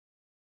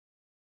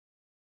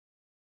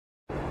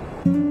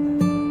昨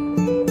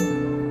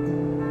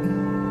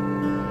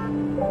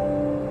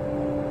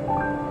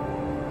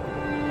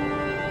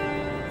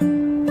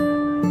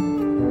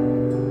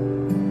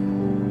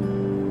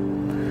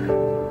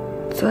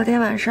天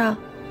晚上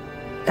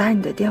打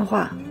你的电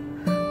话，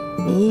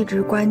你一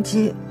直关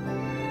机。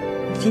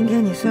今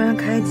天你虽然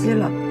开机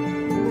了，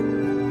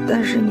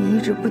但是你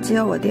一直不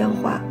接我电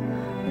话，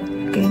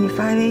给你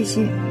发微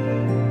信，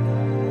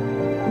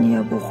你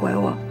也不回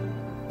我，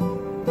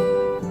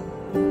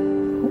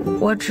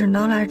我只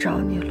能来找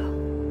你了。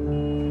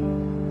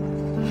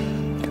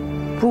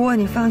不过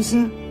你放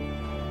心，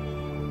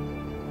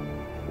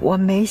我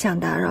没想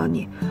打扰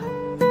你，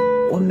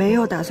我没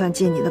有打算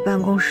进你的办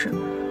公室。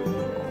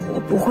我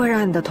不会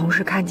让你的同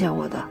事看见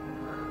我的。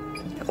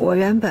我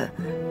原本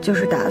就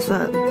是打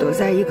算躲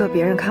在一个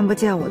别人看不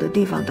见我的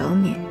地方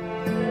等你。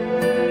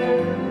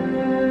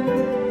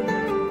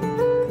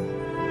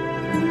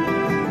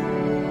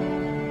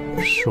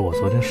是我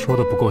昨天说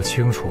的不够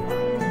清楚吗？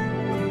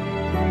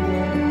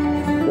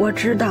我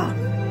知道，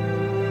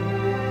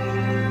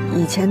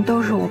以前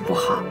都是我不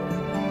好，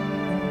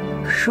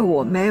是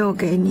我没有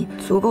给你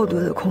足够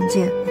多的空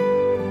间。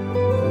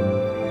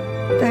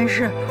但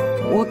是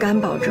我敢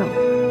保证，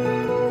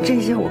这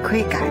些我可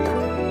以改的。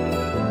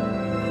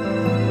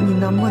你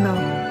能不能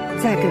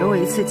再给我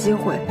一次机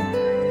会？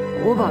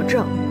我保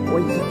证，我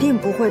一定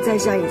不会再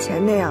像以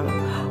前那样了。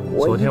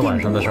昨天晚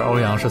上的事，欧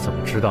阳是怎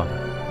么知道的？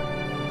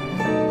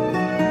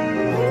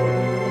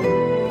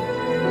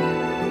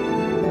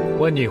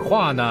问你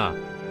话呢，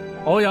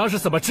欧阳是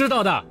怎么知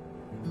道的？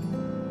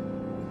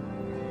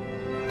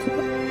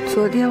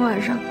昨天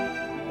晚上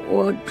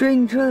我追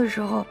你车的时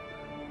候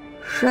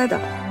摔倒，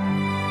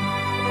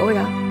欧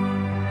阳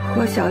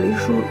和小黎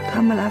叔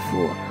他们来扶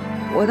我，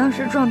我当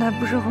时状态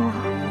不是很好，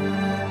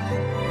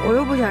我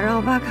又不想让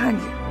我爸看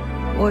见，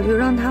我就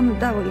让他们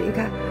带我离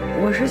开。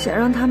我是想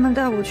让他们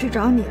带我去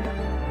找你的，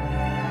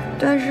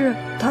但是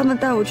他们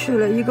带我去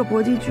了一个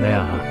搏击俱乐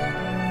部。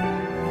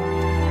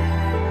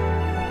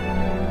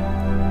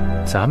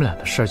咱们俩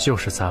的事儿就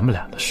是咱们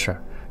俩的事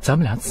儿，咱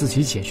们俩自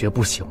己解决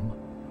不行吗？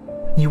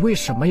你为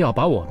什么要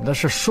把我们的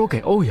事说给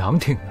欧阳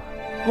听呢？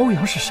欧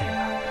阳是谁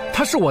啊？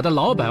他是我的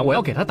老板，我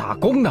要给他打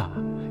工的。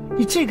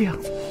你这个样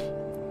子，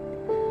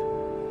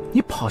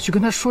你跑去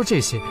跟他说这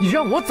些，你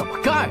让我怎么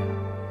干啊？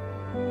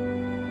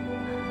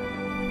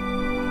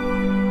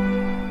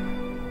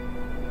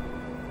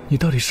你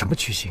到底什么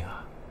居心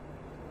啊？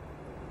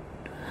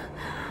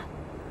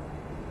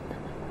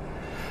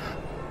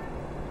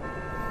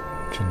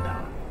真的，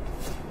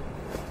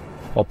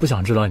我不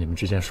想知道你们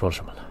之间说了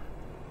什么了。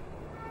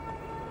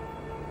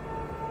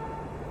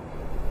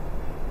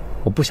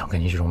我不想跟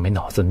你这种没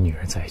脑子的女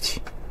人在一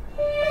起。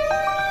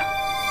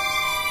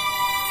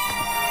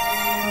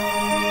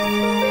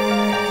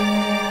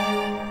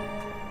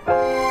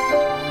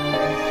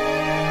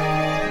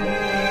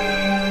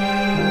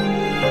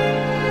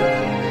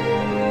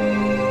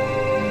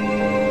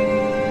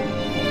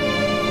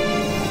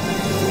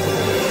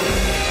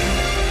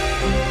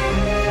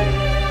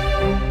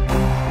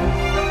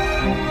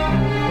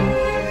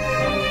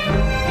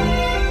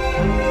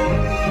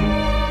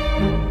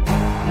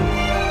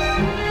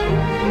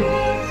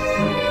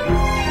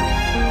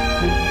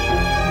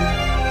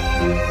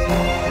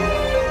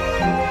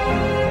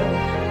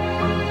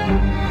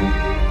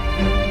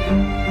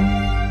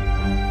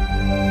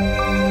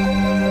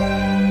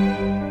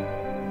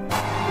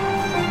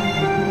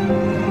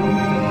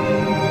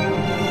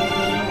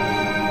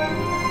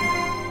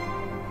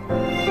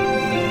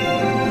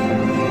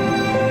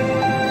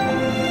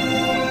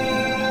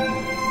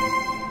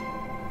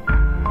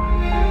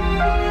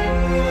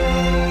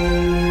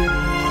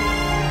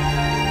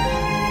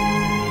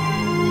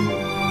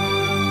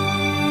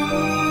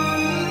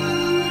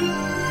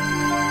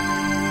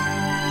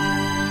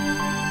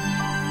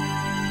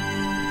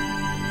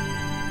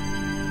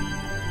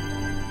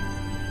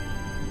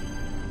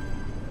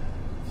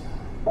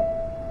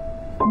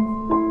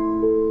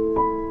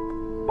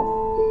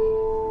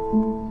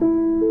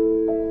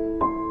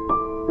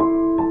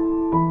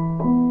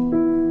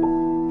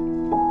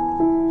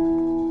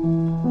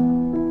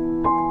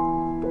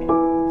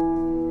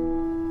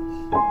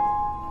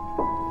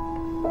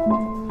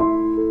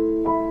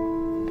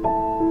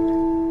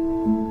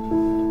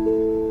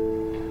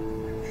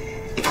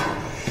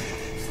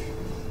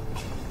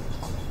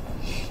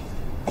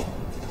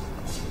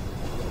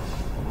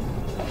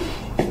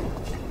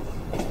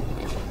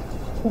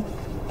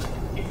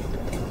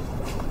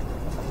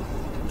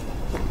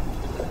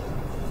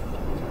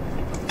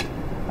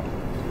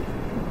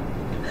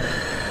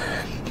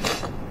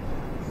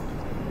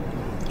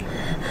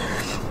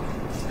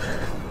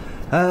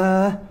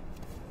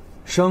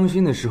伤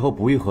心的时候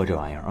不宜喝这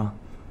玩意儿啊！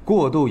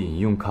过度饮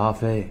用咖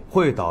啡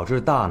会导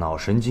致大脑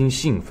神经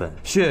兴奋，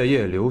血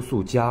液流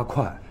速加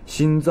快，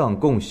心脏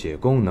供血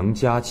功能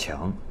加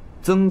强，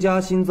增加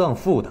心脏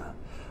负担。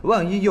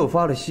万一诱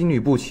发了心律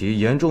不齐，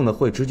严重的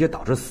会直接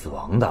导致死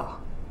亡的。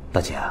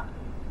大姐，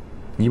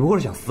你不会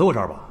是想死我这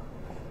儿吧？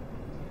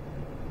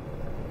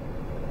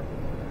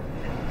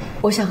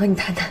我想和你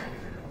谈谈。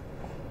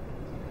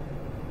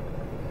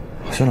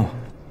去了吗？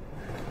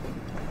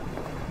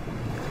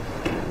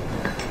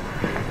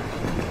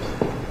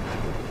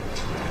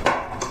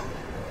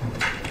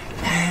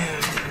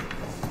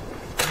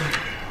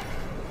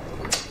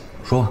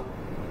说。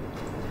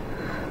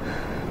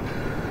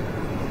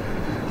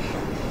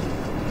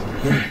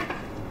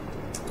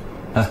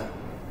哎，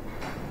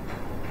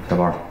小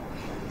宝。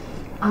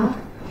啊？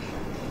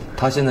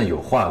他现在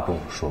有话跟我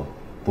说，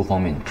不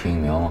方便你听一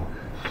秒吗？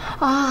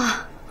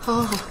啊，好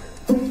好好。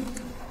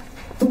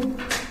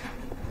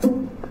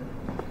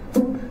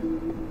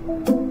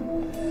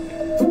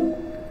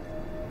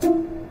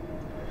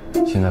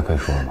现在可以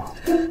说了吗？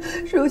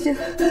首先，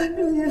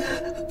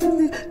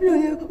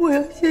我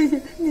要谢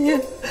谢你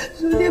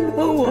昨天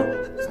帮我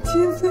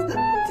亲自，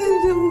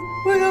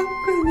我要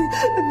跟你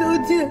道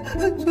歉。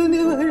昨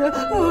天晚上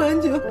我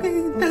完全给你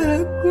带来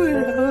困扰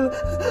了，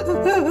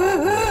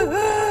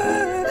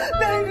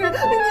但是你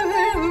为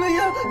什么要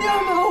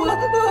把我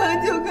完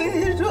全跟你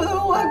说的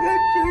话跟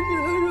真诚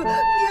说？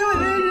你为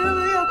什么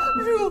要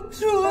数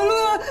落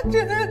真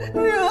诚？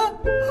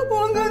我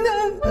跟他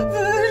分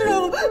手，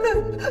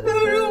都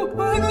是我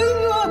的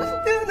错，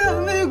跟他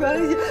没关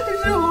系，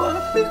是我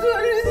做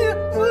事情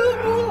做的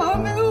不好，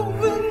没有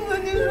分寸。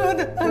你说他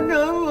干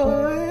嘛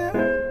呀？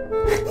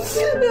昨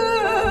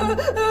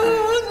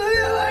天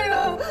晚上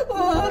我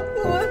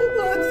醉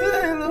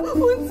了，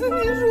我自己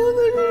说的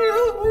是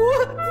我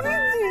自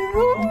己都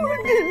不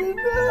知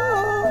道。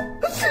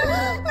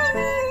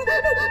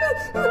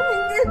明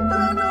天把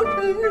他找陈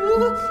叔，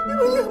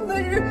我有本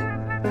事。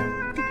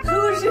我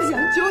是想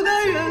求他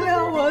原谅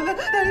我的，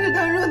但是他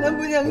说他不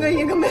想跟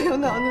一个没有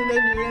脑子的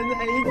女人在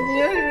一起。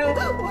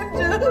我真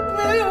没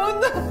有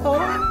脑子，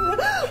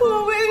我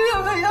为什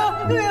么要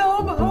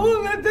把我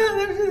跟他的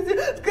事情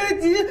跟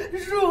你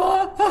说？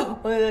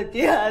我的天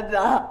哪！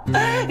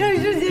这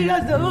世界上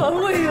怎么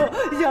会有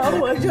像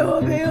我这么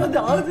没有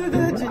脑子的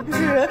女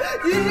人？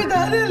你是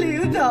他的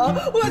领导，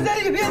我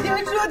在你面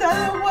前说他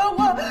的坏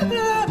话，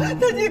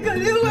你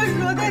肯定会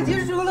说他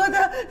起输了他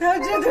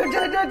真的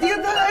站这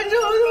听他来什么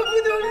都不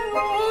能说。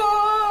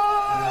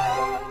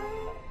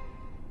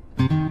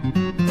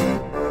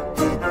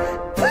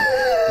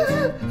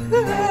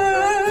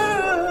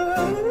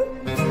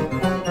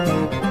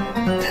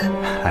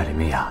艾丽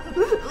米娅，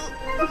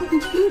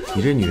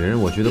你这女人，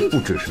我觉得不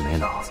只是没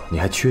脑子，你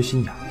还缺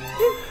心眼儿，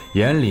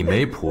眼里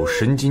没谱，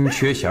神经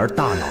缺弦，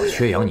大脑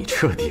缺氧，你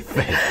彻底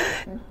废了。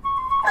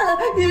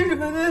你说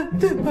的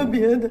特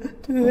别的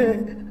对，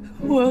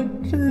我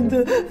真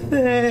的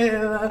废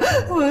了，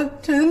我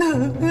真的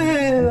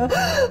废了，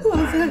我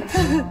在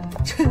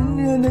真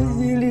正的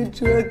心里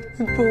彻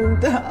底崩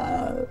塌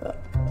了。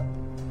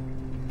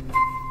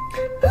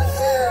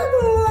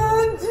我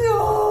求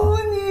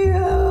你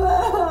了，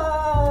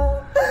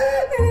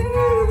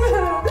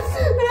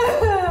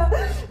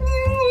你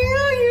不要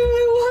因为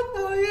我讨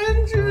厌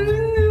执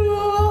着。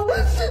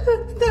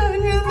他真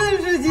的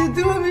是件特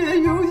别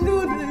优秀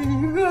的一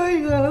个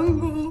员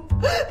工，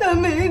他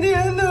每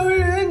天都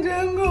认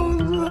真工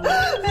作，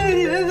每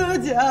天都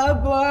加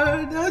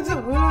班，他从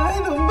来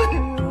都没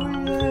有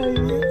怨言。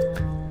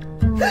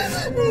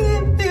你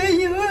别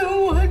因为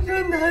我生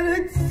他的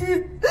气，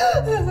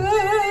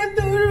都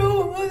是我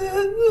的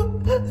错，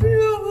是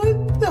我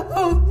脑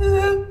子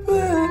笨，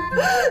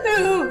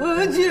我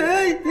缺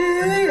心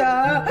眼，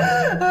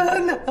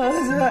脑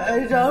子还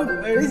少根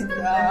弦，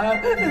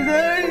但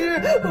是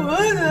我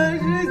的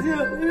事情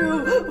是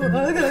我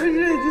的事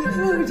情，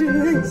我真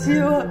的希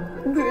望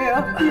不要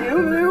因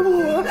为我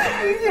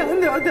影响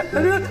到他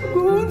的工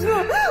作，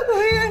我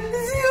也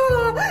希望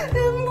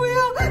不要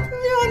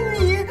让你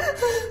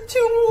去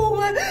误会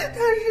他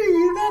是一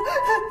个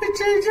真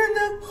正的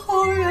好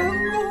员工。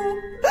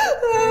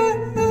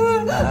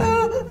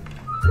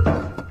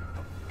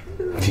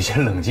你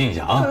先冷静一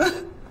下啊，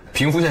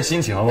平复一下心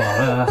情好不好？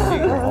来，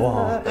这个好不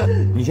好？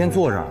你先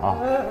坐这儿啊，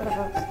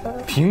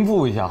平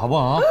复一下好不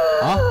好？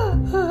啊，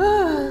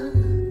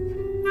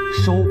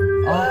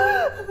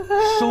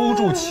收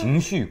住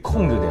情绪，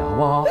控制点好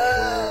不好？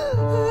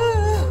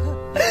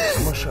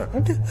什么事儿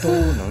都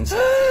能解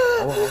决，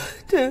好不好？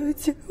对不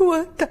起，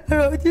我打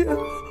扰你了，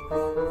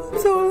我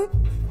走了。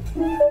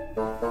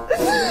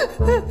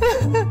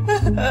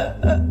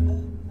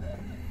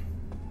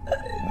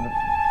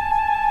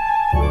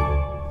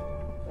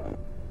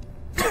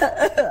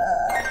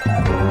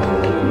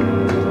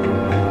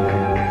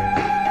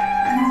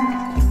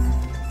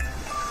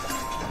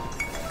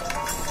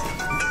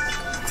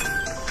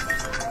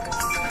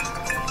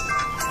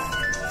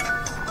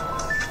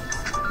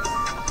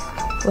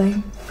喂，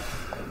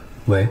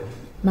喂，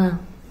妈，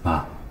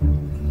妈，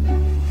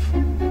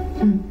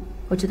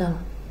我知道了。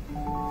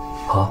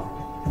好，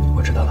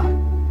我知道了。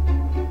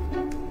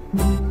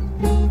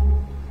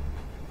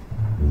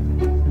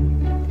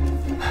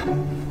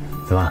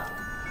怎么，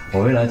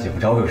我未来姐夫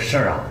找我有事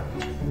儿啊？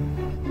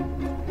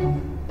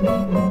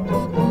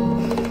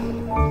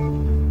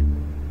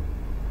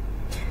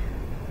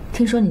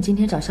听说你今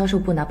天找销售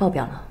部拿报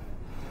表了。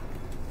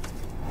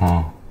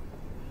哦。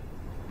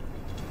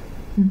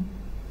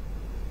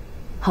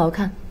好好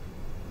看，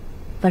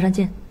晚上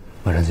见。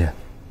晚上见。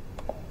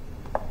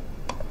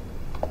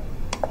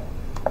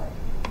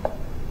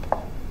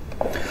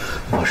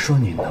说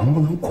你能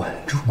不能管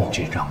住你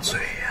这张嘴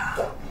呀？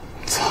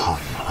怎么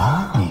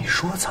了？你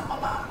说怎么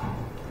了？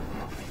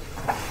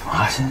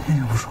啊，行，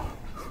不说了。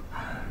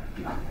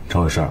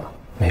找有事了？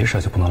没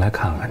事就不能来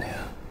看看你？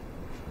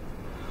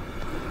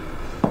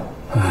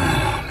哎，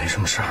没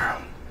什么事儿，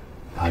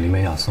把李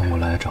美雅送过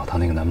来找她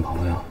那个男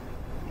朋友，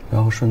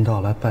然后顺道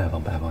来拜访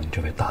拜访你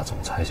这位大总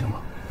裁，行吗？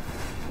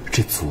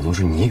这组都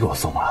是你给我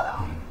送过来的，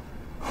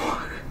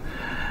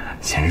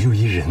简直就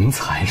一人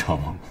才，知道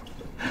吗？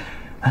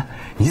哎，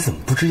你怎么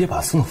不直接把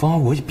送的方法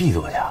给我闭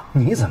嘴呀？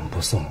你怎么不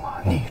送啊？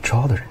你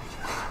招的人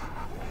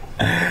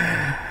家。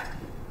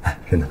哎，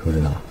真的，说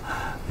真的，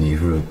你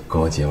是不是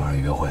跟我姐晚上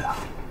约会啊？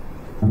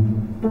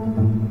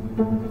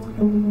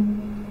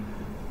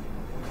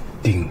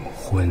订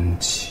婚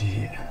期，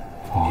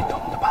你懂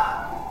的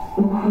吧？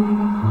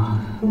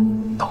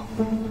懂。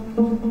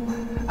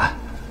哎，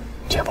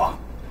姐夫，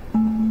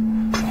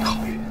祝你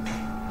好运。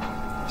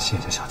谢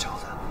谢小饺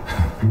子。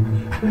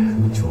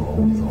就我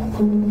屋里走吧。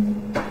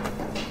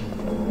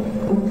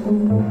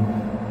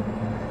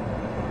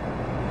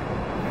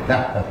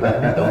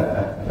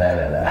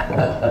来，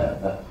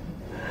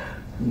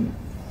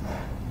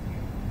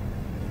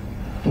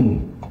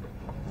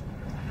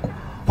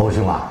欧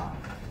兄啊，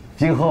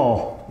今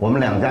后我们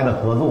两家的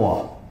合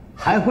作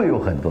还会有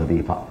很多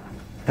地方，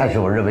但是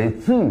我认为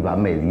最完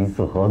美的一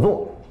次合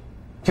作，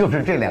就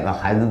是这两个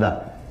孩子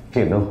的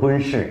这门婚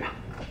事啊。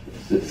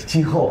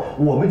今后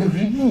我们就是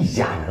一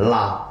家人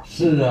了。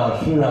是啊。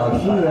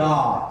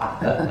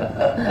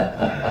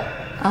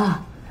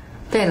啊，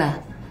对了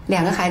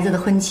，2个孩子的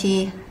婚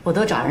期我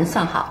都找人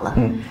算好了。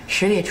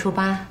10月初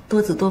8，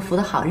多子多福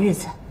的好日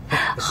子。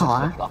好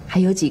啊，还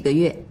有几个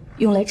月，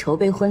用来筹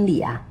备婚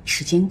礼啊，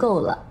时间够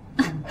了。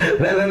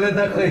来，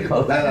再喝一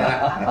口，来，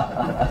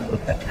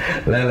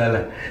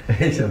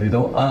小吕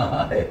东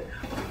啊，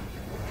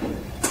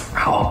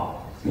好，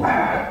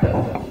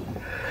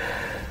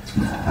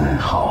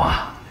好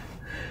啊，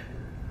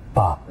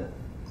爸，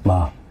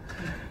妈，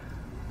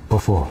伯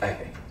父，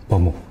伯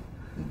母，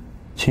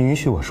请允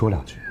许我说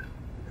2句。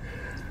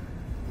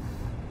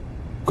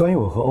关于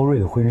我和欧瑞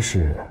的婚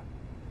事，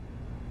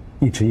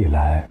一直以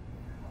来，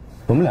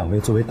我们2位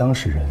作为当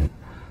事人，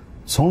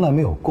从来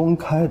没有公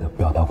开的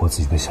表达过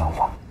自己的想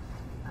法。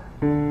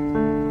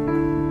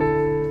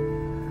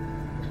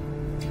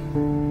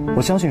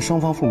我相信双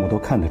方父母都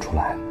看得出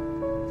来，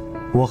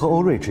我和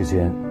欧瑞之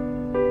间，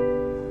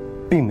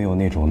并没有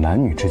那种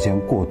男女之间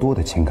过多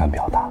的情感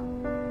表达。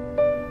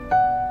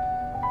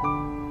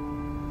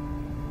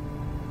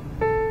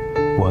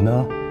我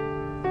呢，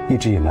一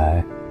直以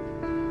来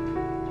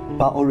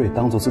把欧瑞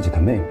当作自己的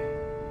妹妹。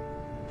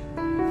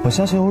我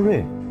相信欧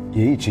瑞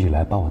也一直以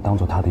来把我当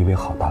作他的一位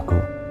好大哥。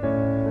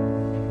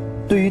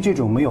对于这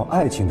种没有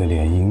爱情的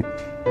联姻，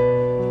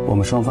我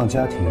们双方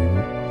家庭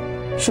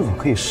是否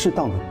可以适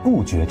当的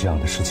杜绝这样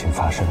的事情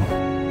发生？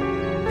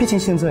毕竟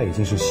现在已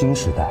经是新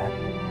时代、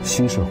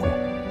新社会。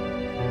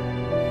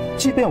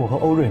即便我和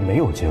欧瑞没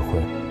有结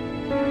婚，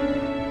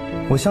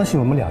我相信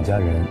我们2家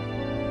人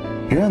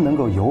仍然能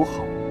够友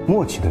好、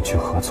默契的去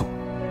合作，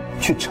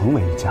去成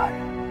为一家人。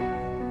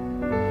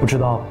不知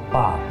道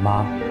爸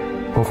妈、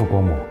伯父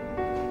伯母，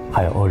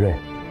还有欧瑞，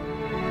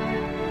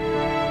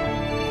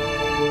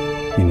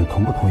你们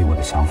同不同意我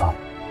的想法？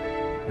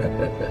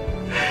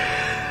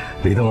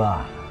李东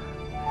啊，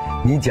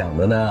你讲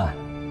的呢，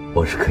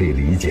我是可以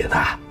理解的，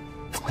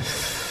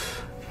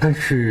但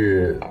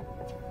是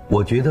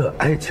我觉得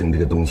爱情这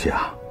个东西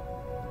啊，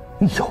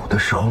有的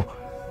时候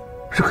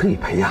是可以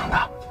培养的，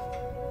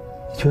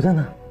你觉得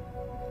呢？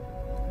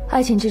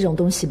爱情这种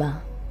东西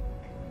吧，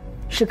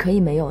是可以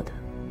没有的。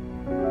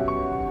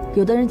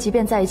有的人即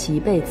便在一起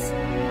一辈子，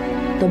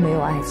都没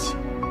有爱情，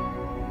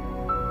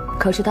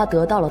可是他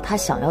得到了他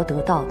想要得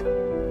到的，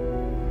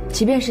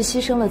即便是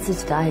牺牲了自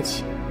己的爱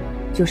情，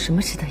有什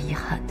么值得遗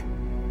憾的？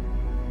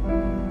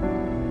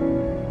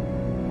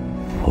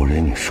欧瑞，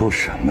你说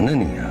什么呢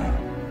你啊？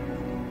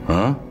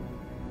啊？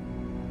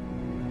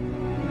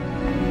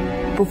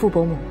伯父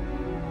伯母，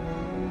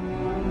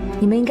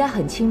你们应该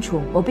很清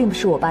楚，我并不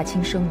是我爸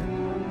亲生的，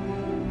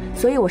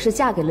所以我是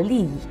嫁给了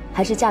利益，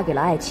还是嫁给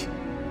了爱情，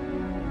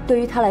对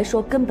于他来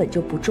说根本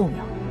就不重要。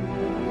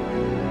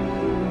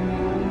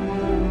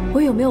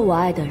我有没有我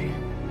爱的人，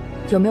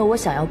有没有我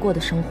想要过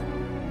的生活，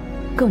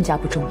更加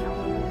不重要，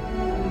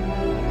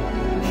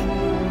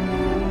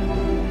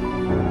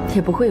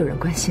也不会有人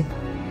关心吧。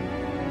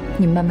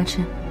你们慢慢吃。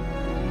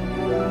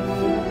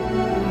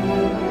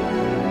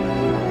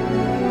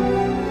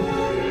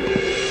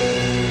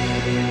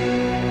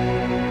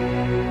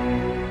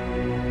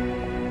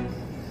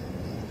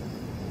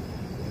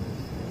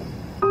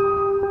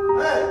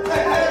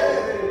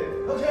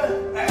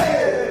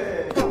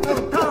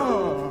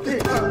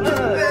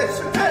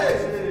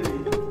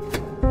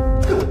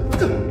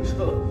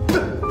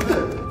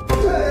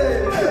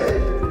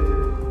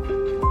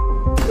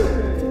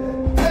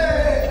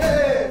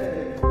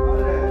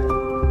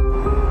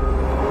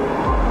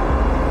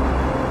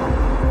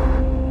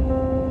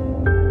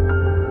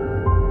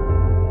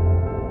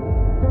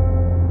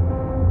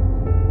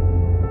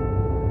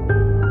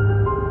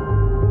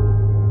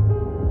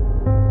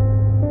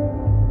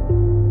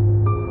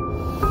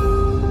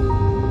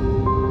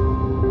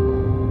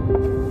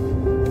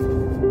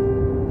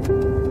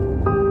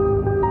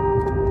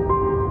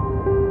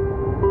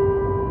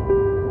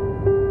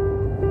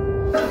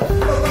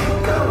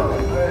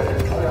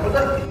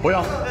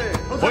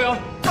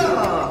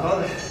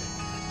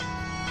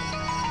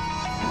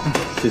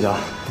谢谢啊。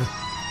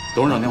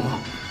董事长电话。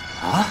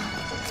啊？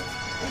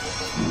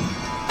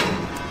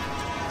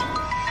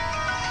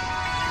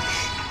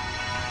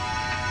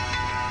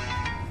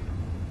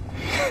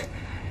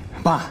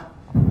爸，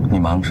你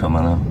忙什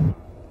么呢？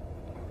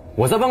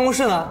我在办公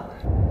室呢。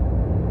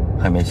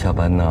还没下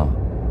班呢。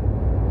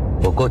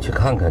我过去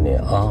看看你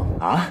啊。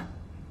啊？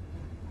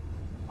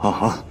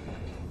好，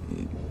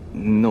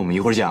那我们一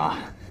会儿见啊。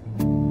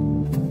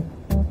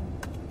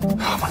完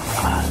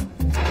了，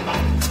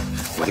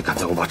我得赶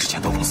在我爸之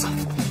前到公司。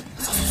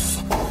走。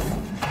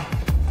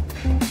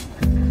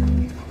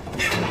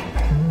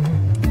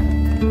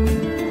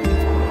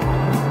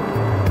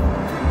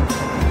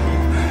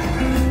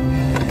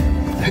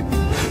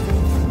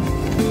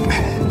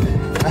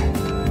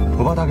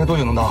我爸大概多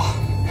久能到？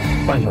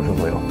半小时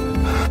左右。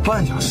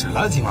半小时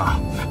来得及吗？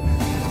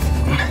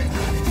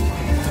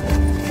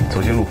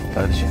走近路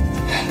来得及。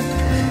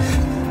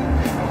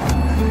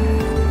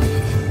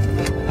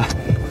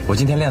我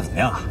今天练怎么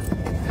样啊？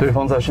对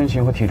方在身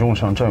形和体重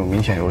上占有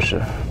明显优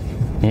势，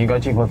你应该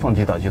尽快放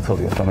弃打击策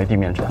略，转为地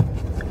面战。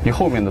你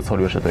后面的策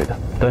略是对的，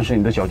但是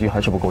你的脚技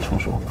还是不够成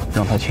熟，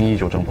让他轻易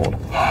就挣脱了。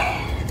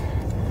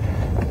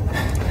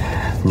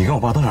你跟我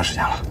爸多长时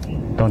间了？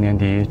到年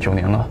底9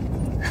年了。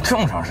这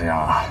么长时间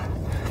啊？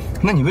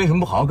那你为什么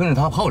不好好跟着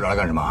他跑我这儿来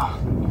干什么？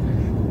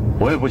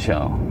我也不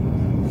想，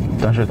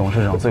但是董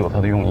事长自有他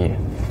的用意。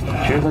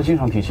其实他经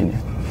常提起你。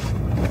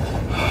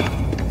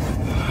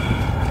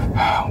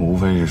无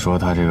非是说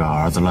他这个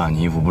儿子烂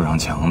泥扶不上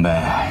墙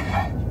呗。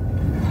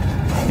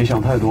你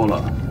想太多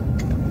了。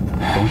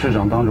董事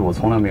长当着我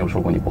从来没有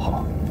说过你不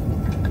好。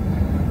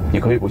你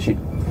可以不信，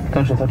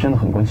但是他真的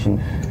很关心你。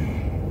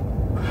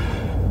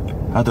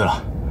啊，对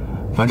了，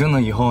反正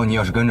呢，以后你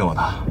要是跟着我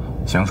的，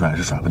想甩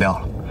是甩不掉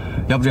了。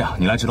要不这样，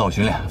你来指导我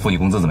训练，付你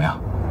工资怎么样？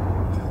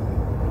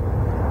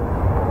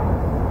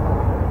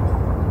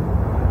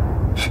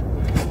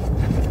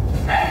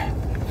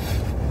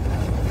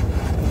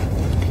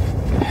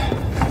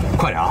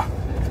快点啊！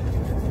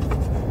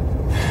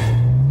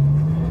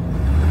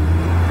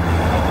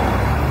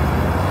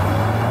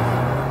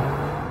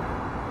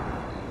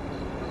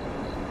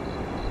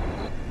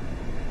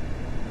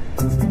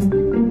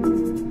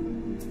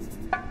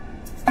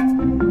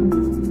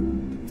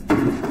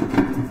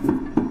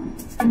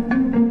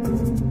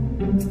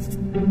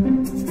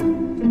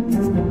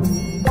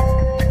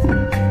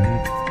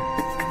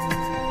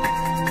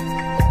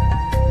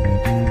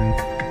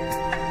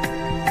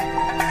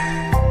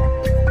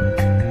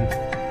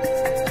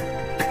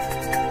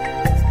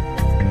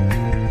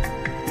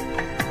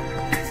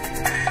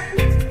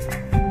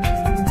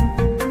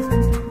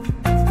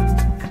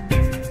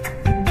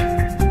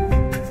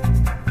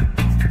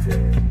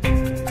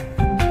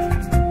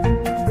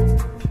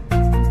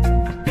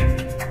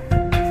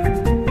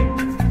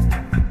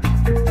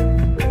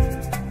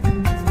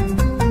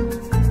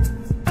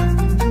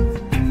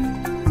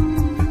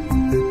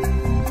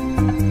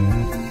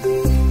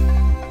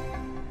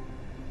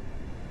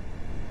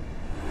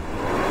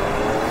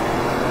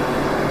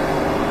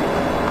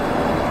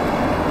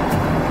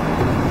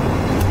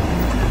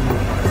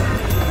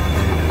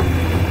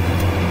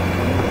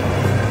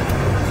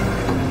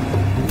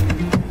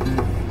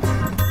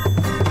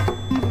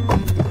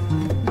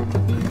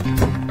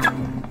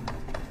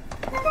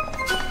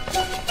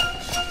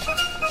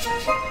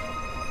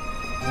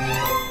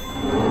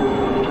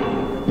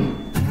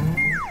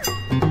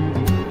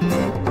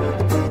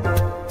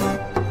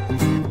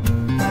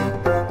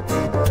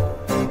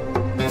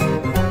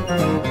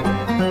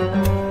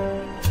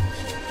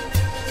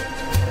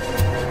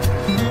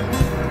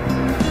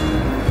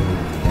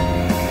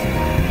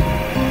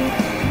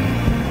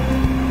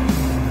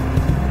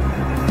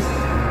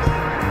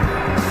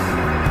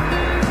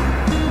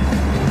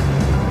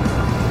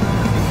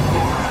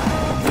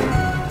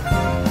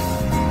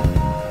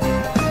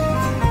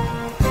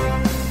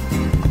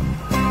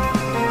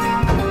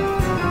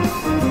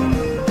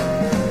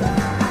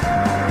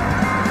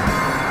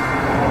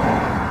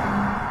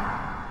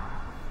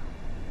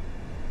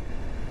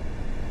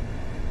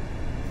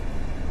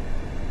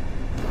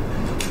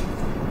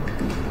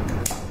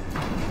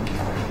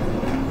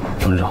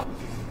董事长，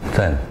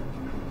在呢。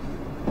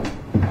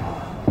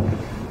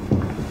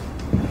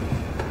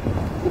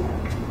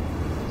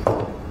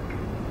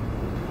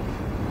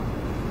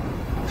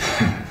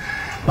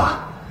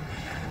爸，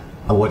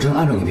我正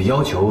按照你的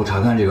要求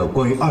查看这个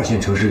关于2线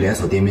城市连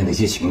锁店面的一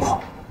些情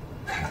况。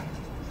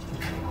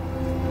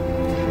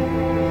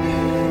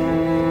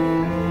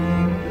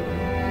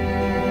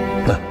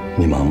那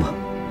你忙吧，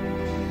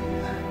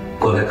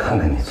过来看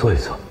看你，坐一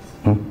坐。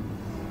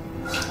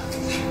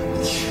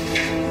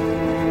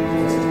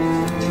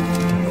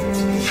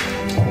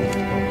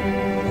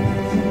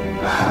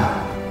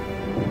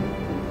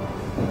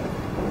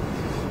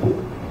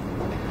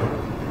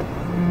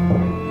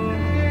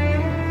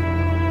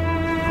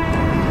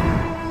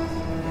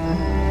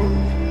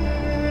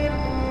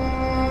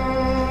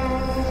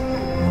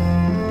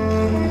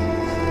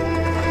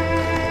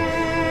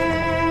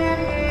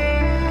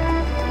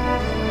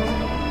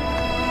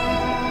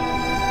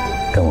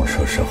跟我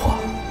说实话，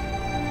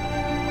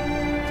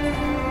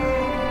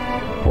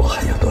我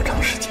还有多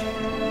长时间？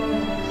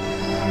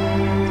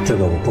这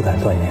个我不敢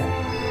断言，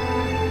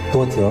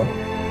多则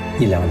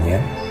1-2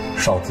年，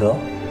少则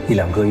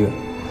1-2个月。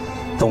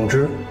总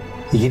之，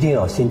一定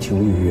要心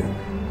情愉悦。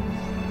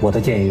我的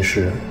建议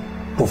是，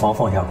不妨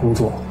放下工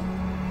作，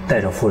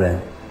带着夫人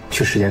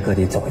去世界各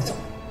地走一走，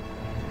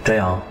这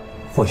样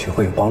或许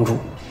会有帮助。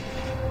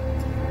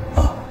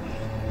啊，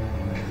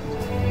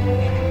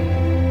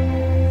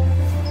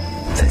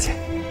再见。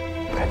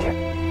再见。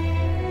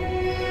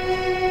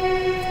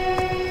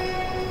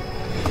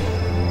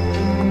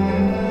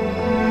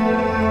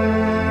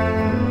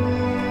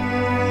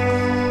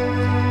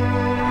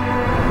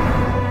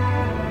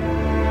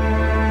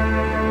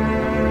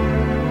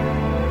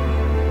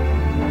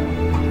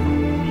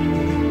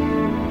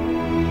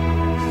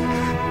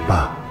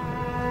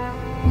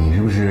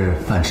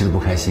饭吃的不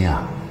开心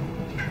啊？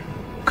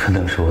可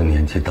能是我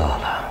年纪大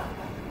了，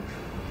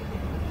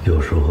有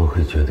时候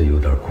会觉得有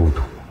点孤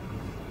独。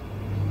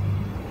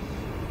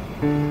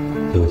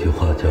有句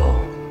话叫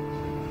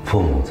“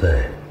父母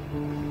在，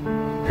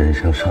人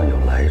生尚有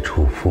来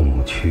处；父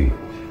母去，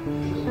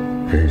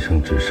人生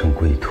只剩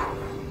归途。”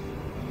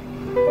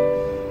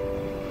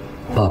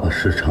爸爸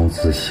时常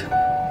自省，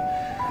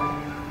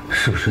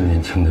是不是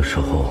年轻的时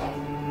候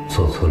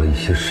做错了一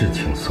些事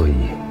情，所以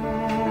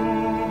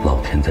老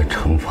天在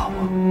惩罚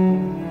我，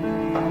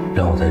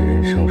让我在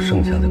人生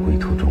剩下的归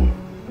途中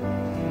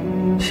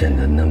显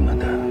得那么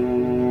的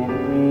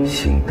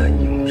形单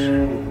影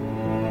只。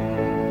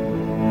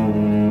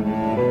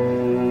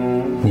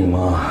你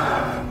妈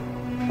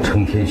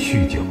成天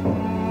酗酒，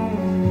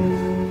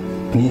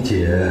你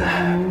姐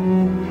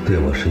对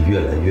我是越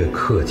来越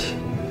客气，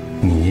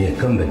你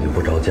根本就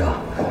不着家，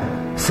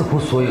似乎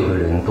所有的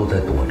人都在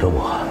躲着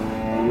我。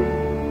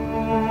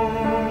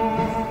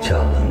家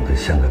冷得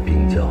像个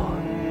冰窖啊！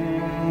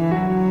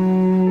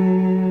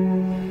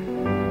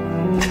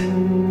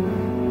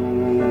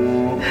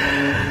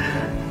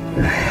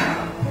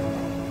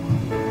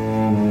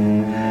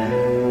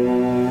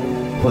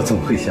我总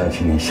会想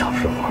起你小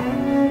时候，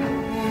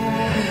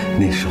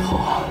那时候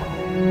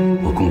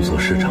我工作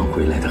时常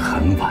回来的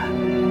很晚，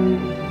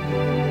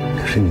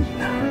可是你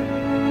呢，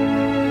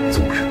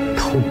总是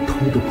偷偷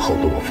地跑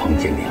到我房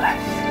间里来，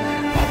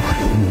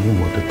摸摸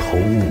我的头，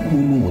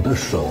摸摸我的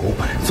手，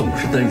总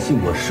是担心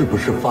我是不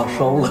是发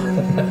烧了。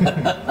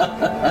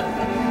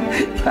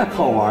太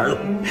好玩了，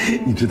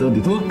你知道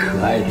你多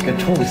可爱，你个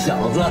臭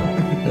小子。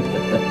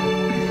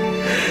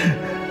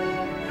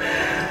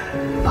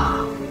爸，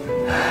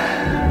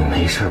你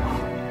没事吧？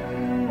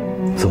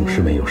总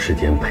是没有时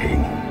间陪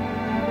你，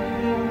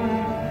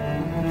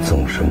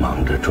总是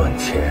忙着赚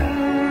钱，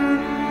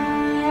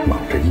忙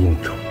着应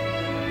酬。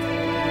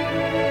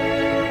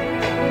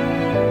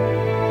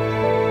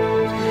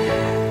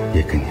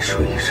也跟你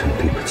说一声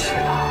对不起了，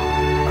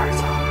儿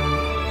子。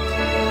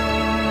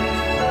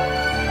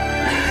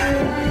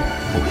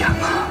欧阳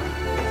啊，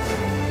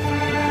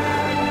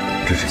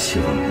只是希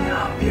望你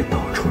啊别到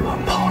处乱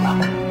跑了，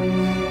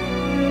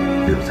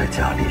留在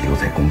家里，留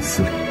在公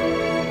司里，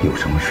有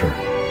什么事儿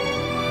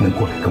能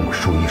过来跟我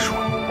说一说，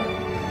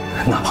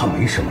哪怕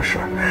没什么事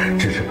儿，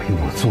只是陪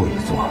我坐一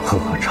坐，喝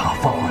喝茶，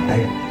发发呆，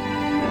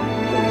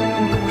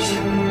都行。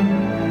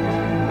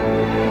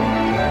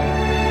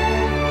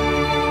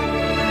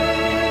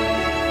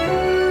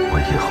我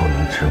以后能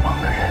指望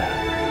的人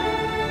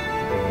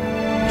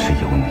只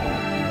有你。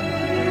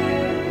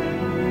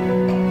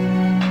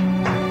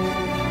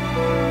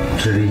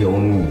只有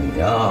你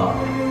呀，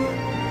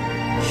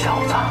小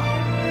子。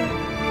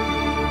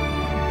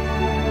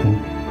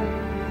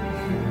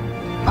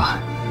爸，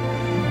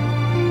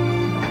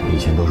以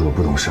前都是我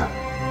不懂事，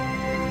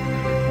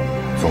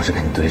总是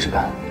跟你对着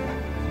干。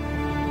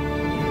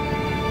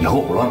以后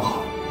我不乱跑，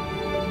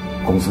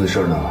公司的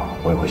事呢，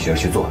我也会学着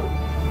去做，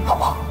好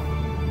不好？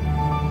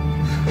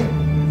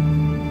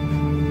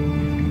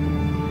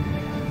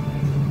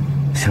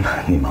行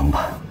了，你忙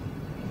吧，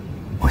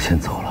我先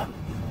走了。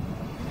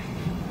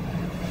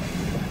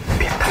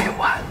别太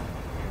晚。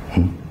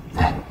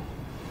哎。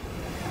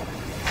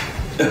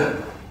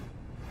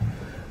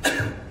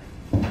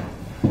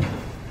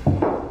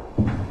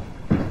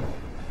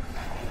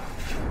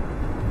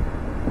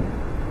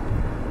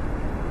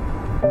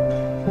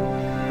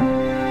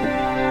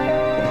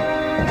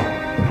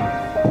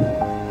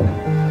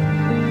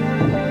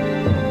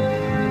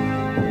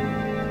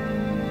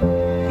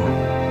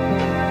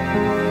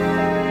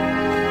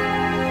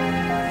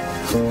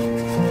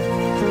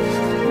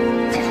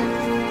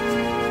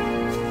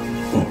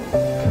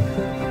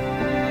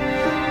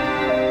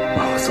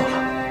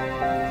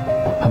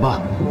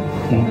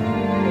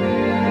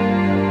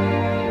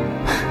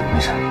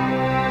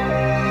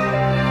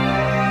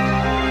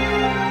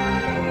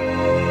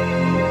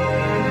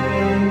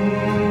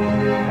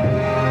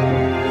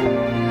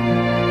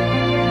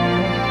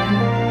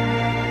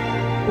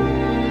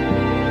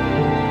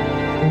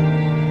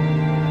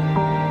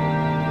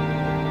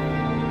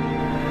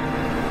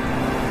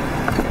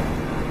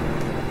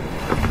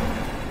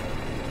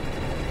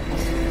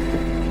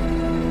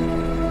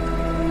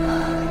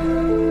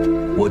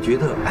我觉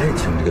得爱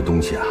情这个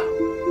东西啊，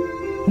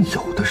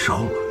有的时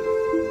候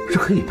是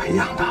可以培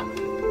养的。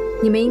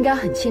你们应该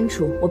很清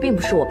楚，我并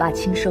不是我爸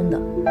亲生的，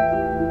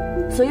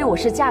所以我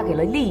是嫁给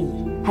了利益，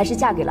还是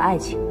嫁给了爱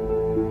情，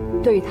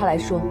对于他来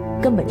说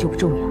根本就不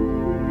重要。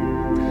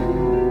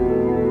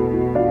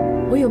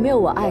我有没有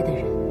我爱的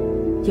人，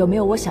有没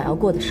有我想要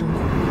过的生活，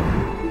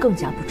更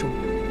加不重要。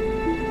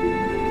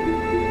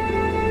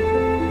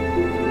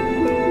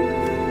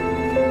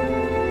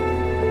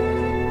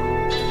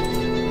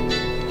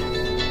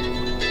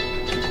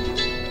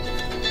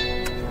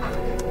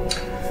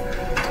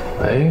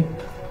喂，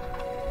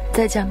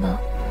在家吗？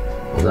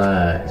不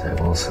在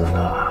公司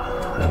呢，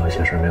还有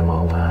些事没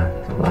忙完，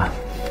怎么了？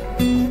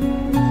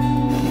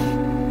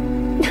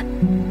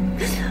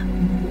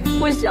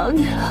我想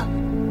你了，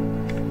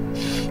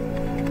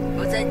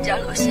我在你家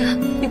楼下，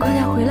你快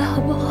点回来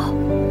好不好？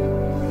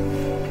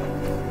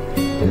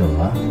你怎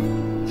么了？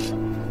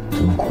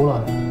怎么哭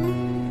了？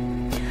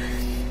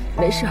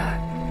没事儿，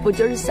我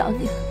就是想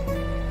你了，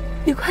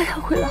你快点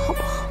回来好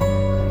不好？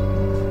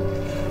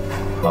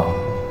好，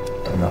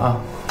等着啊，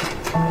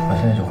我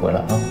现在就回来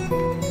啊。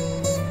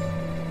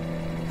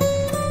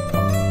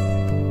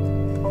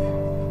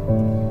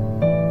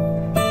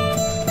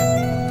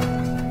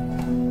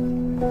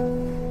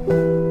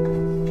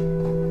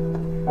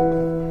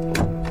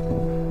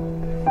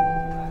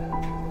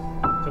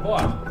小波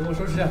啊，给我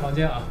收拾一下房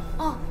间啊。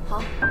哦，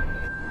好。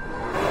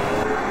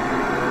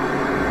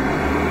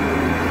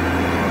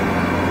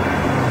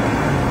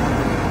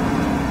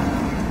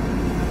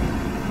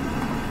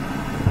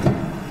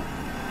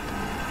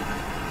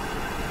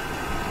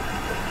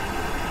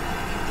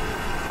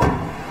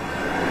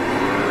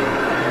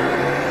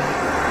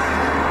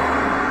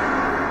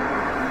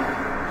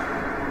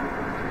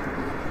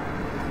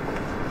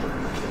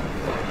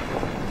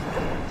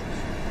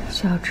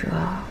小哲，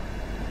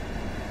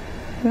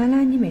原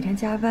来你每天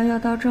加班要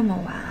到这么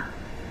晚啊，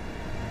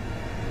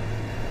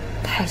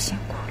太辛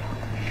苦了。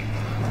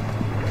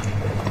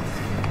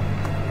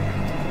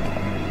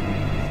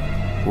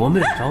我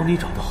们也找你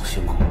找的好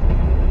辛苦。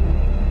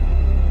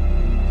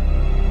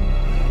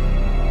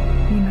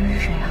你们是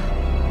谁啊？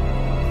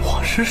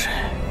我是谁？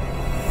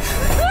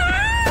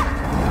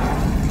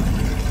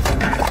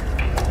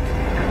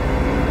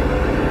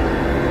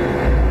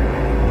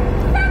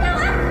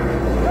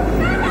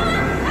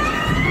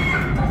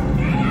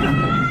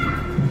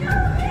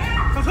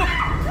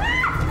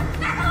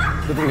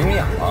这不是领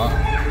养吗？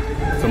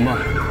怎么办？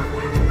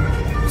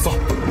走。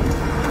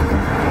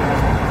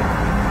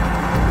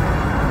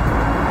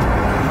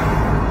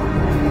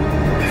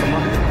怎么？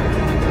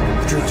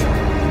追去。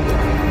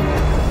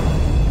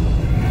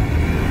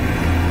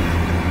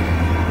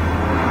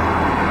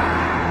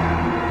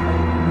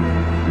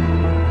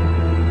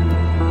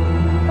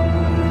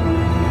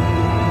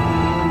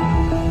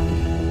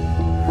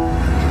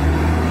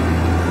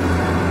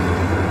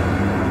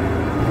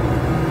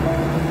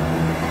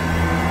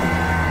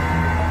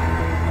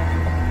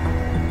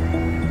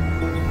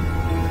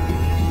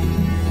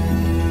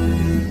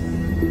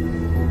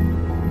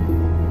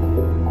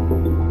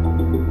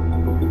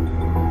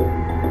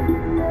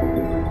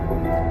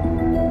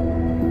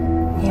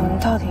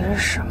到底是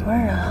什么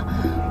人啊？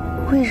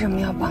为什么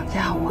要绑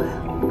架我呀？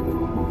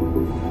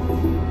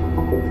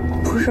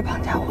不是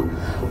绑架我，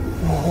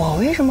我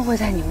为什么会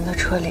在你们的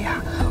车里啊？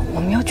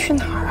我们要去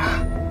哪儿啊？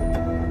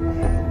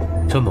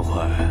这么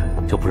快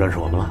就不认识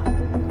我们了？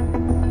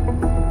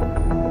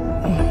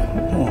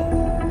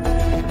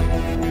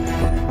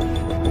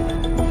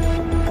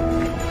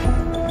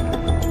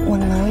我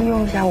能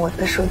用一下我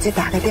的手机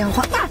打个电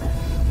话？爸，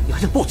你还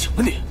想报警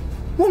啊你？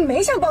我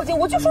没想报警，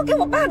我就说给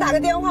我爸打个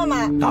电话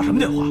嘛。打什么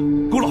电话？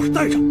给我老实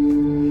待着！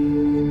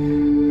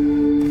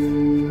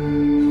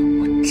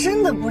我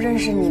真的不认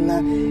识你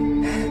们，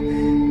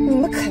你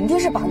们肯定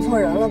是绑错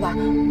人了吧？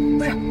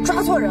不是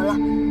抓错人了，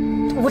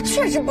我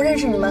确实不认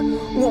识你们。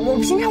我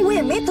平常我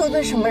也没得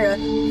罪什么人。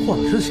换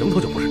了身行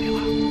头就不是你了，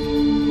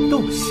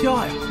都瞎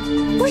呀！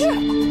不是，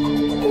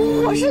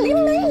我是林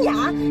美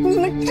雅，你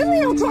们真的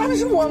要抓的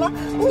是我吗？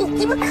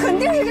你们肯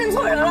定是认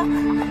错人了。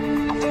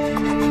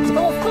你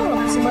把我放了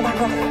吧，行吗，大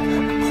哥？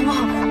好不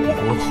好？我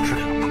给我老实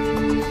点。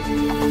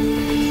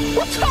我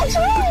跳车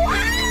了！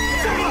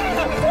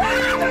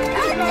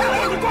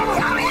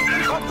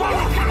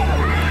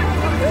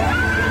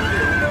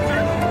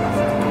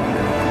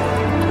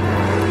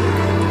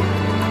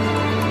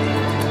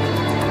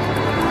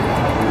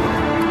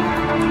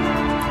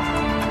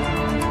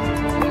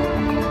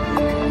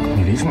你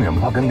离这么远，不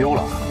怕跟丢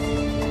了？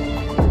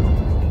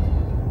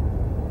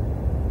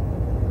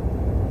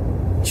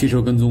汽车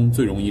跟踪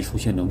最容易出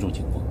现两种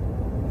情况：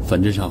反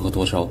侦查和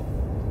拖梢。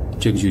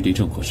这个距离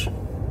正合适。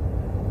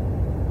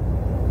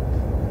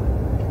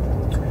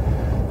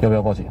要不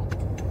要报警？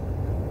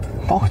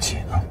报警？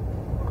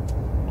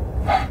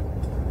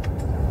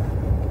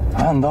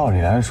按道理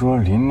来说，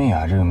林美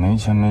雅这个没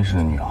钱没势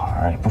的女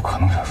孩，也不可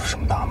能惹出什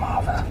么大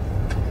麻烦。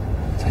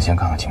咱先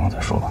看看情况再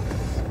说吧。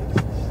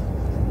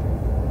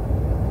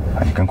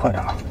哎，你跟快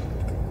点啊！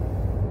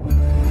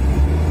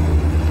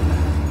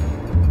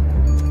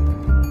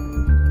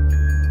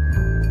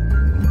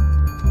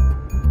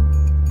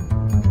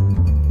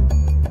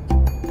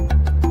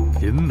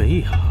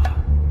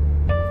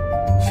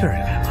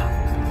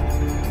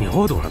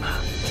说多少呢？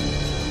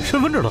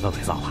身份证都伪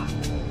造了。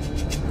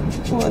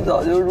我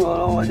早就说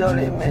了，我叫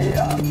林美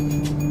雅，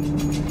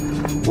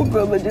我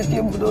根本就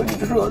听不懂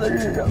你说的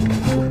是什么。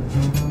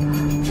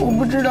我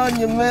不知道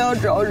你们要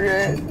找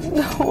谁，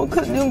那我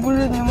肯定不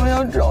是你们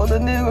要找的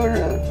那个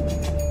人。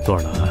多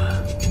少男，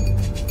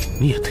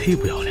你也忒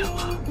不要脸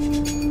了，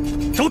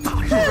找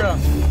打是不是？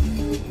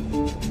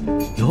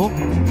哟，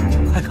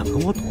还敢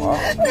跟我躲？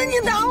那你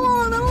打我，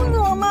我能不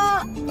躲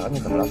吗？打你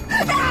怎么了？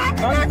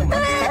打你怎么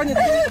了？打你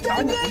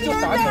就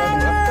打你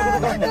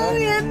了，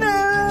别打！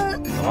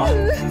走啊，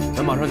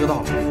咱马上就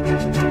到了。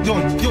又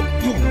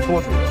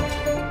多嘴了。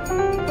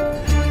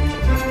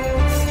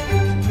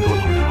给我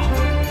躺着啊！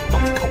到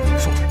时看我怎么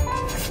收拾。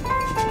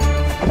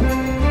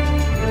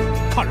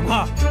看什么看？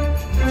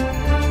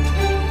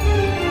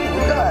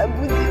这还不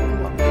行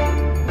吗？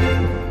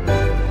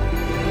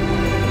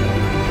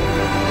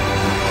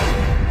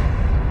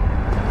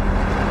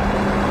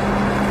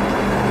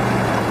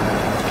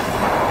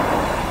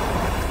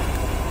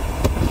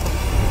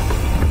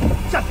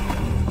下去，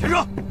停车，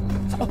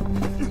走，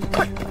快！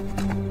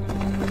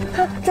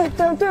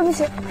对不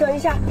起，等一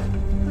下，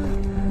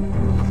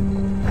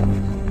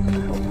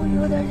我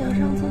有点想上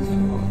厕所。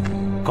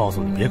告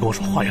诉你别给我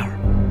耍花样，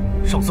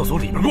上厕所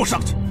里边给我上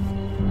去。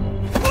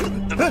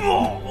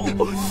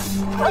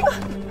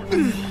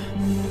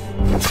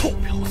臭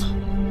婊子，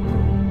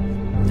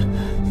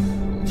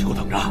你给我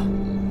等着，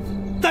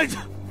带去，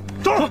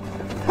走，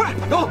快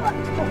走，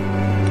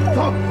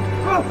走。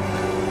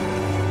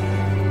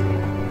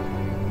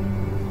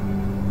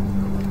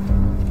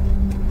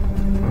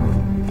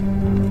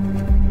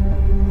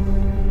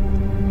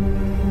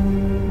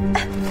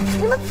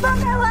你们放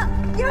开我！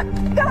你们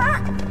干嘛？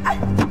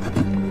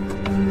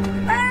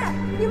哎，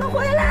你们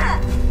回来！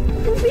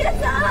你别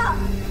走！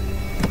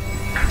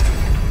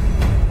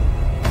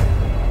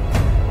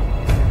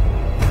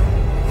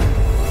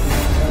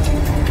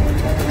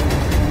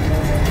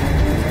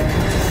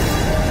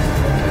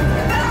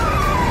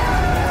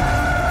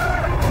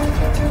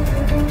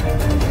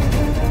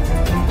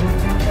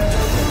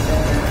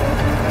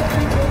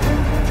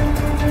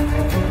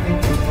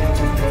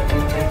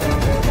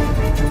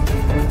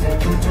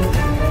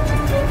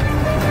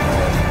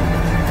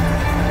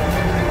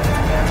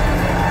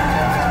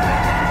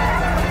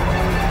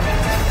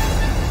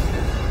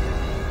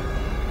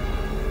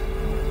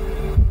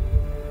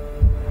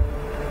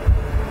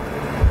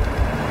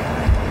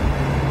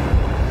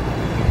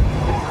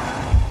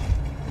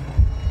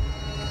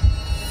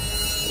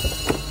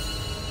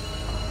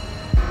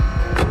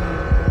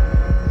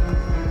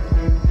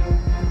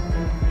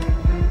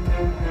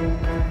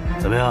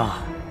怎么样，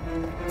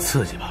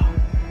刺激吧？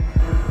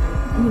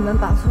你们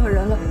绑错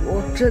人了，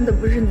我真的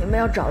不是你们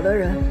要找的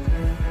人。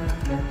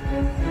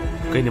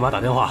给你妈打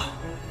电话。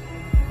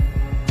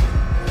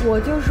我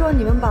就说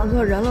你们绑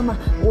错人了吗？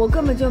我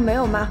根本就没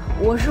有妈，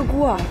我是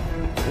孤儿，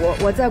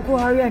我在孤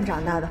儿院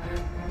长大的。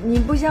你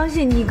不相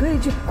信，你可以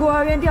去孤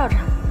儿院调查。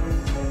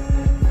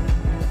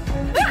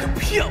你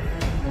骗我，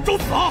找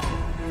死啊！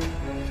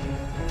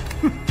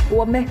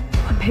我没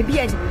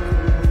骗你，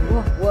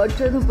我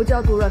真的不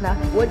叫杜若楠，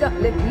我叫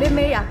林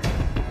美雅，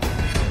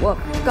我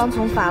刚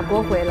从法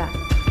国回来，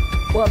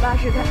我爸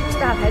是开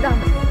大排档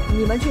的，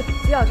你们去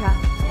调查。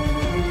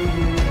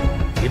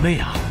林美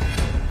雅，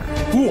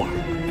孤儿，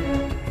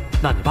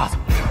那你爸怎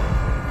么回事？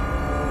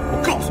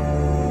我告诉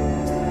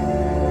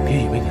你，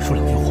别以为你说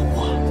两句谎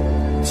话，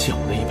欠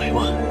我那100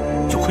万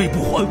就可以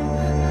不还。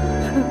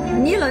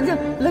你冷静，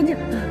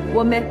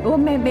我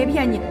没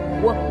骗你。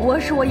我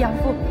是我养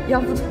父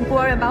从孤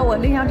儿院把我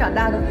领养长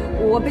大的，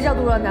我不叫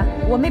杜若楠，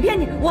我没骗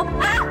你，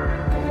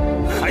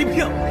还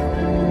骗我？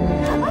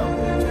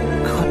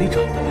看你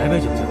长得白白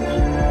净净的，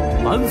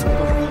满嘴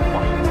都是谎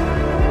话，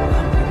看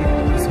不给你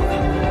脸色看，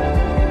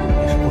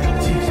你是不长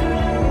记性了。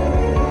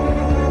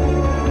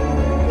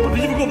把这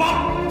衣服给我扒！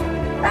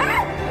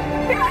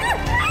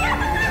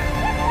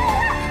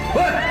喂！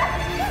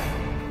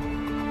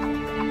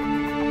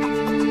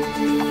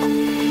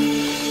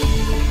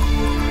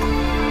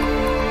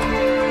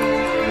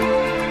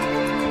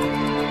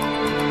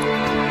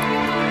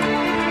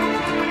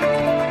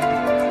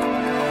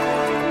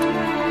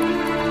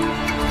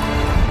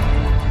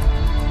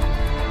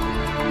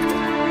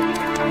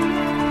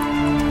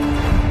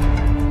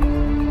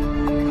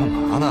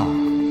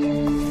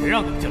谁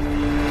让你们进来的？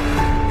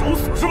找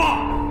死是吧？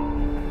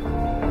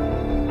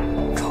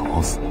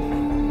吵死！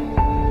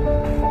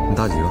你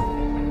打几个？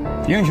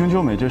英雄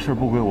救美这事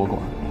不归我管，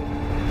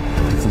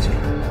你自己来。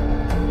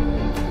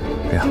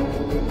这样，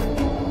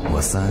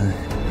我3，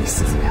你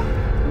4怎么样？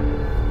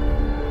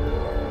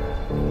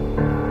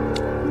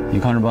你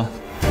看着办。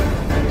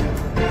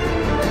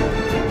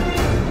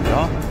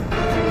啊！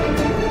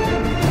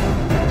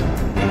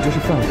你这是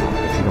犯法，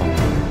知道吗？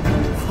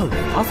犯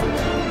法怎么了？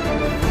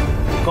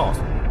我告诉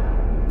你，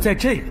在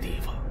这个地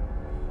方，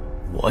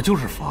我就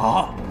是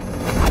法。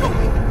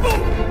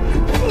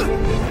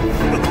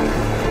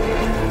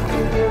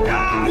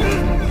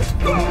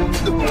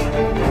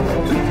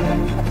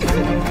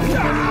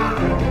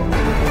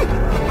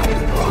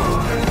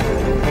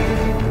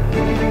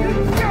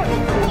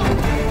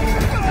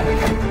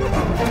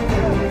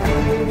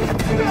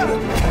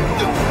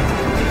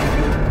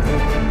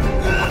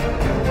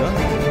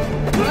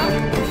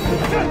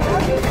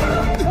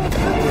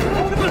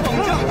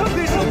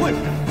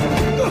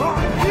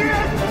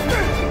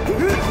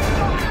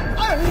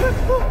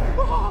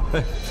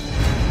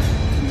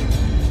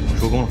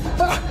收工了。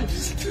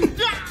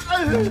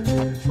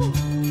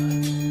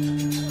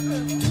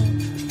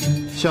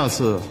下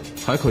次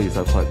还可以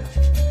再快点。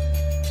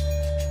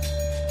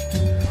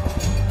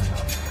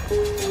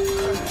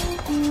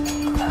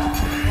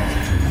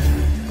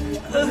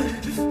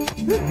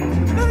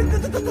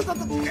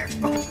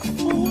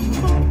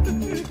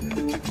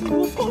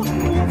我错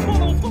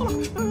了，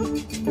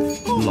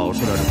老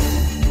实点。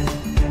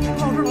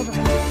老实。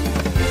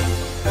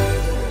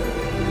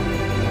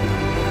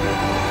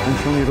把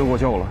兄弟都给我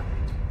叫过来。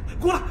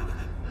过来，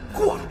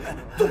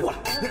都过来。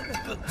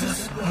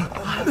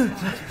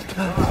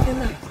天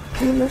哪，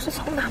你们是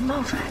从哪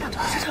冒出来的？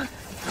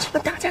这个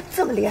打架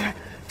这么厉害，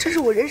这是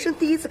我人生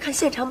第一次看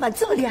现场版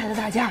这么厉害的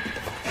打架。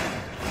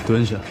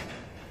蹲下。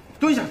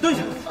我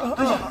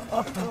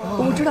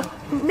知道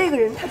那个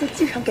人，他在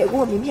机场给过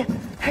我名片，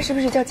他是不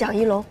是叫蒋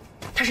一龙？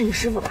他是你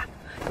师傅吧？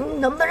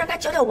能不能让他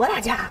教教我打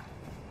架？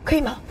可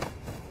以吗？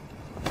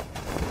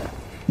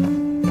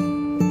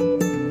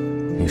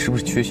你是不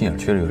是缺心眼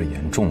缺的有点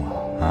严重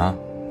啊？啊，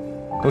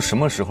都什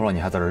么时候了，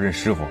你还在这认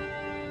师傅？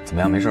怎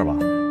么样，没事吧？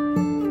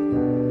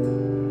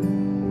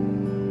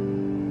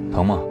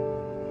疼吗？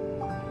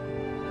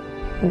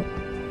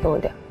有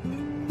点。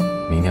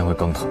明天会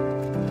更疼。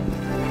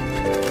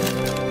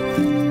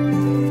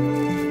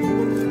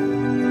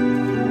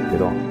别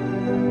动，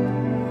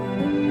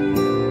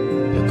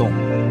别动。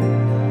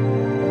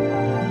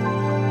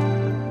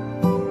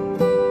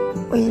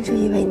我一直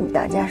以为你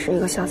打架是一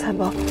个小菜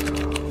包，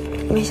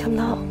没想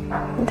到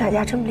你打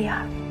架这么厉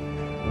害。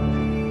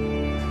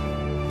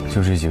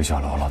就这几个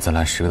小喽啰，再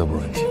来10个都不是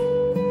问题。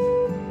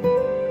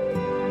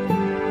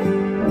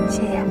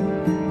谢谢。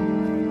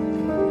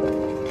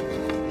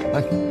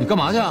哎，你干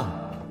嘛去啊？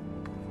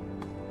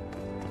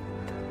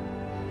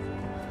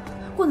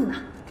棍子呢？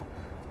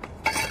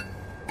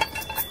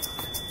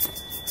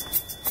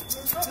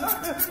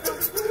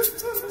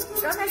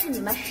刚才是你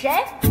们谁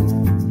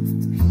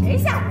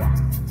吓我？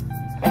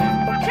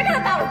谁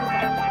敢打我肚子？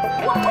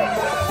我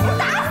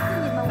打死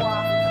你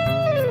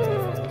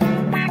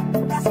们！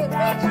现在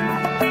知道，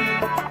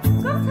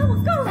刚才我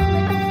告诉你们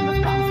你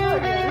们搞错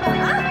人了啊！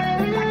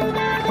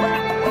我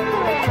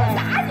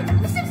打你们，你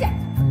们信不信？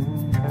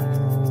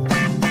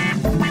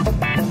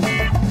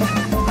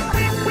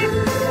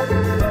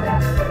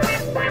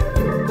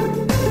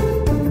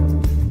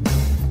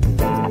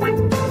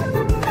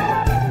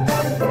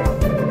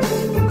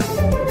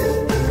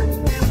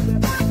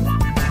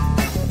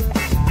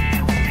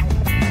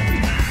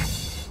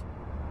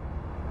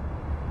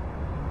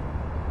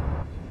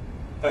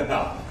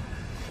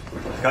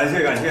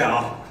感谢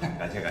啊！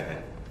感谢。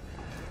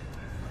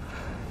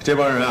这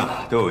帮人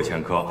啊都有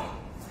前科，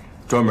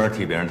专门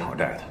替别人讨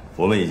债的。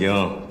我们已经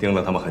盯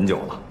了他们很久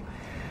了。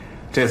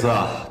这次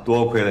啊，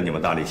多亏了你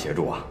们大力协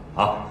助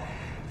啊！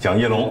蒋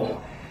一龙，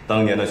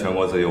当年的全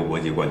国自由搏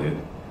击冠军，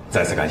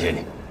再次感谢你。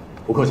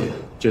不客气，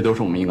这都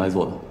是我们应该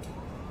做的。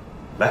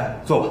来，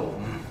坐吧。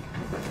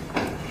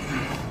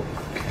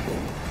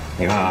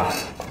你看啊，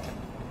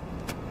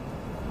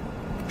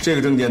这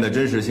个证件的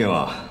真实性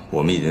啊，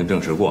我们已经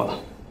证实过了。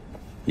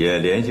也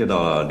联系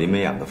到了林美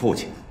雅的父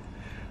亲，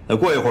那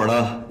过一会儿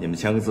呢，你们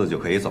签个字就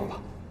可以走了。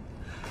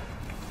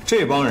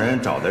这帮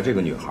人找的这个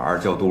女孩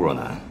叫杜若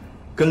楠，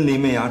跟林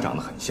美雅长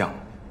得很像。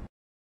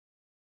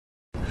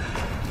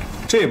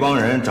这帮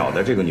人找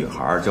的这个女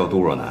孩叫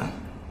杜若楠，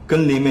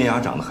跟林美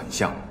雅长得很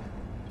像。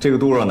这个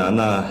杜若楠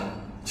呢，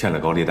欠了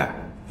高利贷，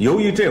由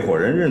于这伙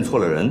人认错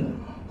了人，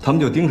他们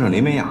就盯上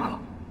林美雅了。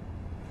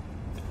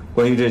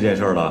关于这件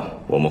事呢，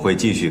我们会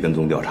继续跟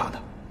踪调查的，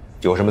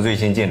有什么最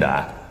新进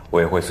展，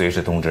我也会随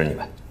时通知你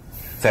们。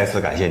再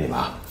次感谢你们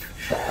啊！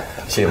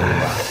谢谢我们，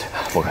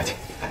不客气。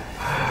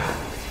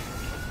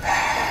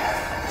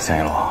蒋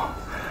一龙，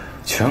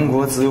全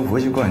国自由搏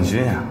击冠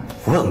军呀，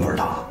我怎么不知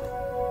道？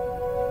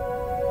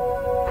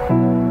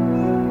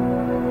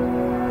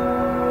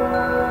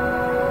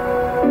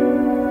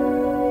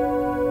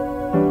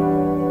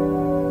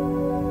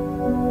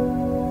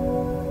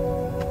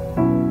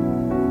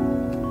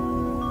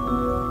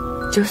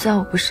就算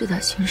我不是他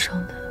亲生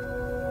的，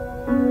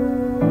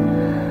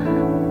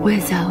我也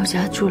在我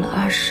家住了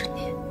20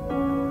年，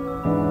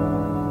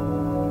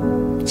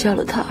交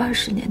了他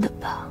20年的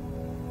疤。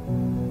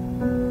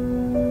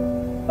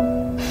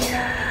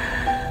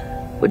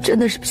我真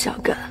的是不想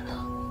干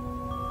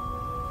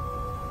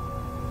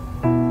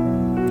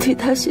了，替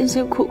他辛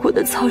辛苦苦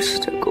地操持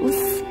着公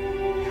司，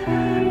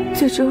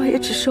最终也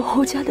只是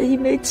侯家的一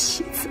枚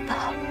棋子罢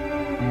了。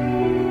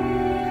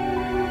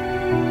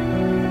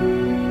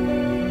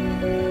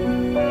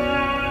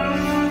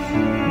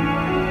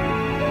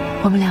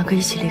我们2个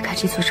一起离开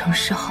这座城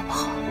市好不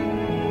好？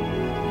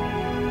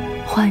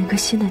换一个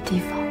新的地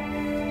方，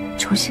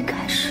重新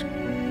开始。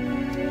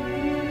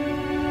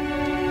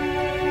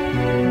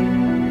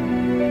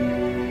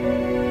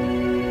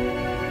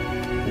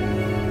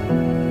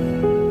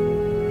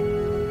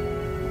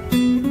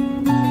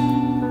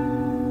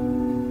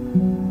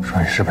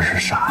说你是不是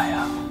傻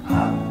呀？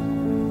啊，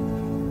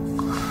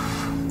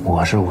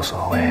我是无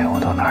所谓，我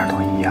到哪儿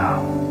都一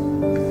样，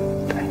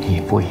但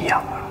你不一样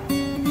啊。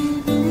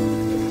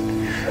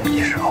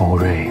欧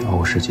瑞，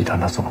欧氏集团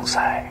的总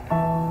裁，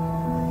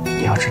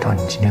你要知道，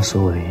你今天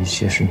所有的一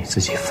切是你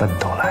自己奋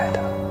斗来的，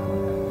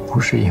不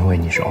是因为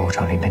你是欧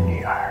长林的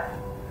女儿。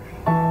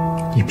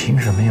你凭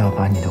什么要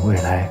把你的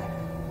未来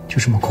就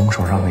这么空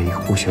手让给一个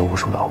不学无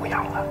术的欧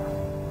阳呢？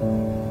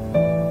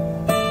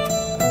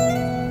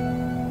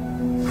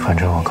反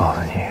正我告诉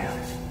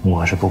你，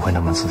我是不会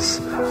那么自私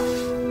的。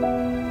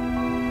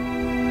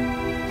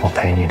我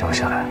陪你留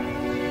下来，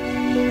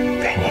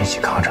陪你一起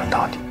抗争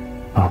到底，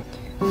啊！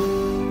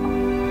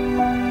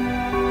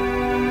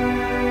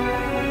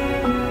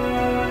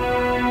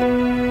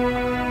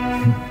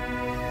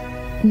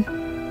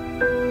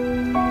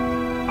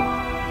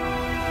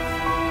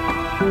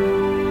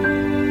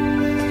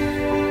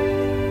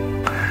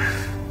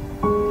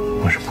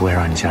我是不会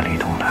让你家离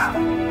动的，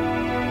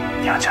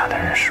你要嫁的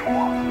人是我。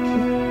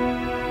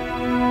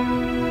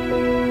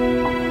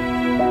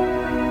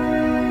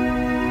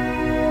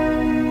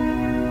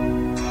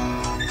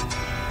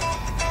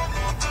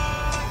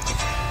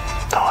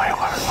等我一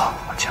会儿啊，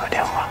我接个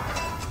电话。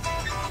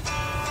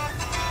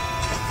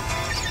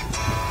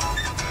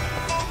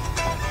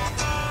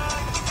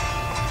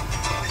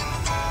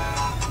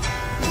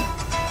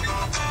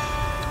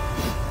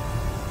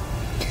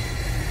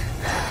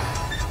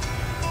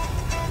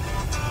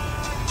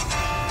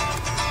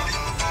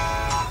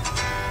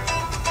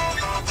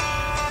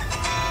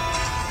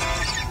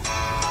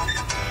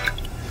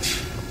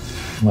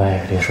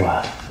喂，林书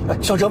安。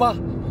小哲吗？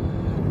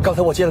刚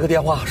才我接了个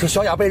电话，说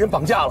小雅被人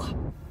绑架了。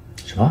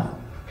什么？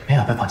美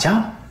雅被绑架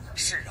了？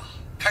是啊，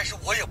开始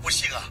我也不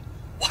信啊，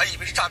我还以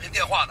为是诈骗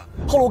电话呢。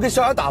后来我给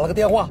小雅打了个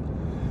电话，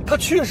她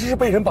确实是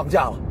被人绑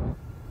架了。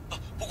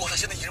不过她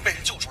现在已经被人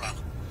救出来了，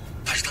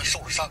但是她受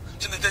了伤，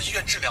现在在医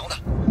院治疗呢。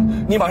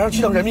你马上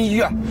去趟人民医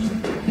院。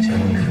行，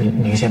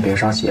您先别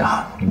着急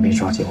啊，您别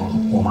着急，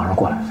我马上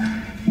过来。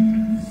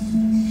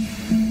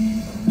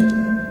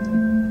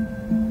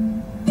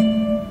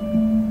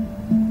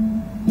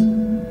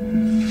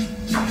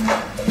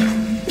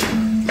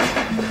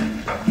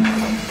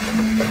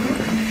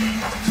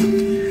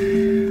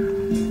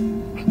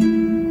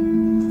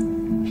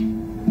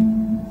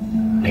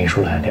林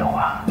叔来的电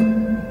话，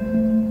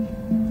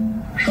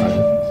说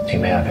林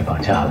美雅被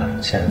绑架了，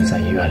现在在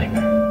医院里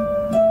面。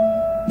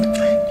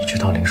你知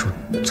道林叔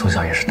从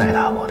小也是带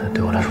大我的，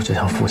对我来说就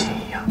像父亲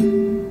一样。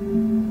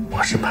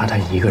我是怕他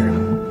一个人，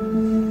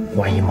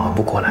万一忙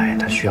不过来，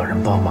他需要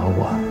人帮忙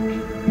我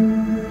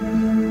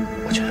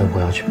觉得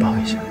我要去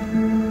帮一下。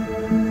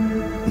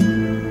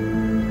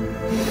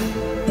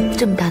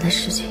这么大的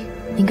事情，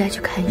应该去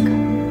看一看。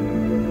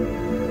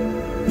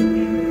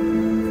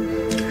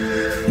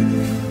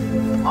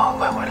好，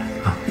快回来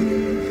啊！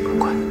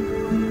快！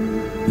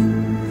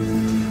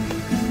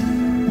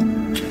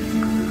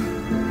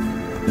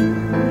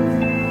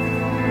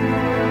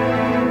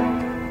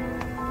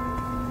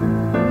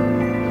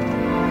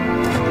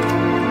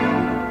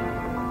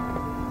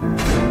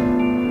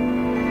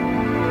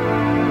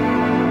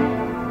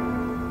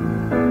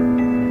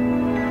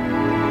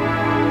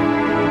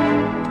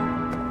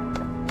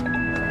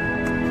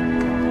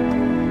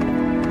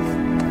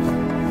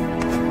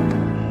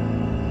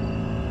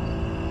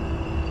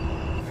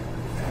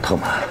疼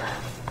吗？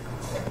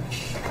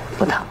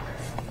不疼。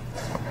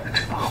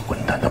这帮混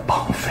蛋的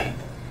绑匪，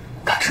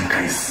他真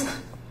该死！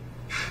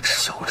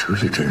小哲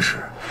也真是，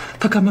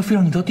他干嘛非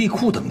让你到地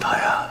库等他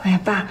呀？哎呀，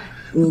爸，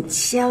你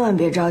千万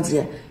别着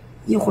急，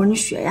一会儿你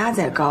血压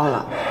再高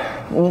了。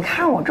你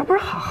看我这不是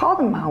好好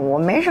的吗？我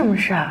没什么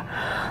事儿。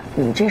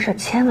你这事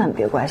千万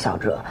别怪小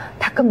哲，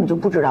他根本就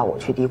不知道我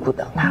去地库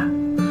等他。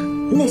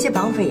那些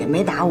绑匪也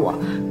没打我，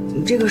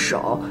你这个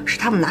手是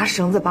他们拿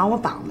绳子把我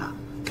绑的，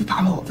不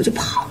绑了我不就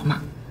跑了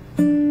吗？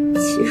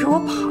其实我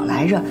跑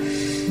来着，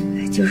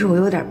就是我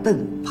有点笨，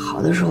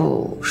跑的时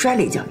候摔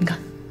了一跤，你看，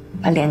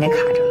把脸给卡着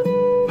了。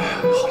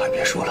好了，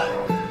别说了，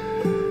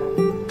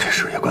这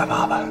事也怪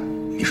爸爸。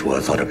你说我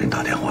早点给你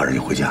打电话让你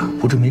回家，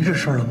不就没这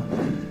事儿了吗？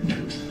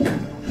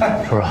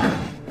哎，叔叔，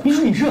你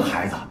说你这个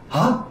孩子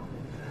啊，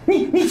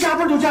你加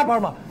班就加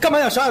班嘛，干嘛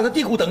让小雅在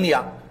地库等你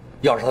啊？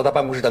要是他在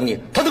办公室等你，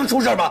他能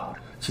出事吗？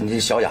今天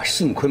小雅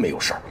幸亏没有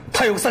事儿，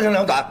她有三长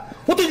两短，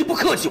我对你不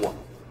客气我。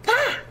爸，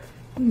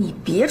你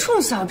别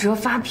冲小哲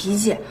发脾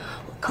气，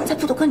我刚才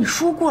不都跟你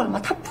说过了吗？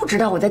他不知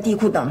道我在地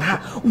库等他，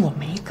我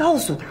没告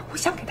诉他，我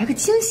想给他个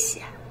惊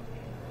喜。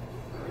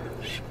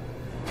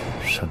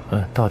什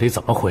么？到底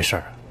怎么回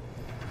事？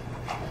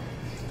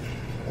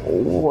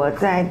我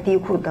在地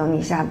库等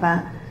你下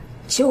班，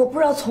结果不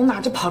知道从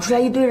哪就跑出来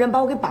一堆人把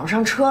我给绑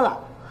上车了。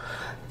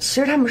其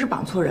实他们是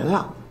绑错人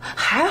了，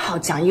还好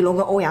蒋一龙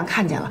跟欧阳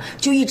看见了，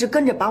就一直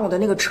跟着绑我的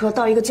那个车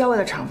到一个郊外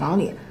的厂房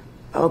里，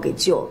把我给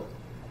救了。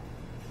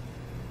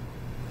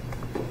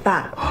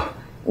爸，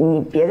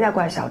你别再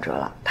怪小哲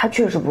了，他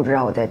确实不知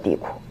道我在地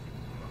库。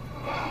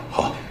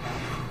好，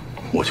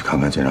我去看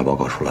看检查报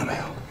告出来没有。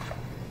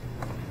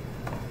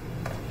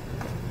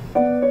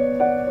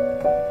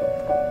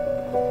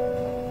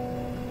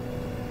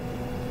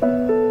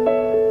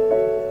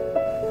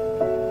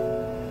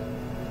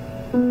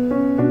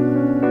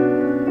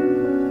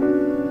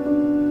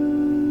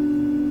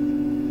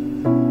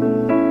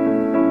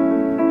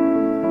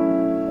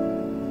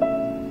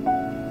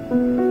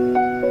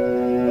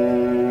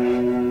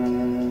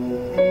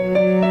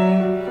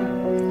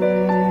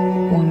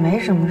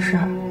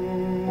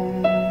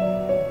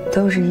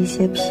都是一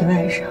些皮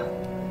外伤，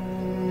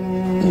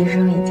医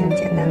生已经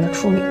简单的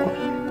处理过了。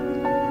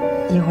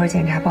一会儿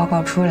检查报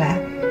告出来，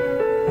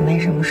没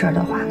什么事儿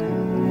的话，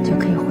就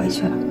可以回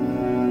去了。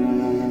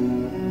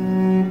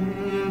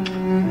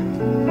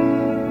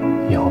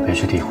以后别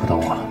去地库等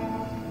我了。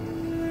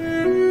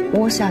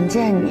我想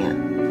见你，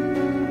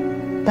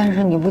但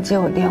是你不接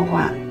我电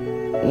话，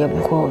也不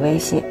回我微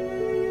信，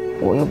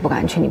我又不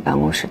敢去你办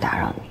公室打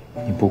扰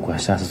你。你不管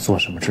下次做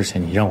什么之前，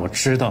你让我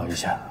知道一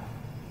下。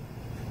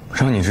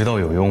让你知道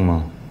有用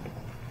吗？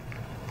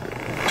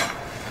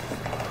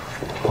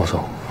包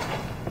总，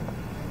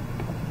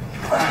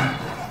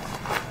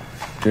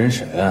这人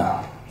谁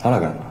啊？他来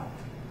干嘛？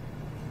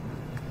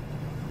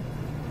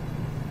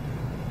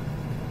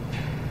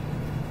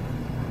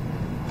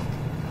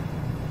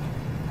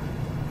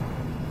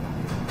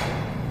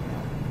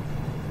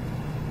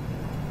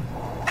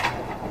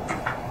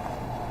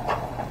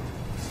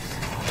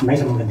没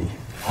什么问题。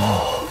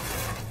哦，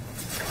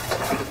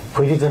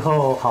回去之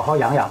后好好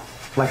养养，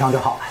晚上就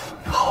好了。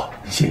好，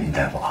谢谢你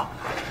大夫啊。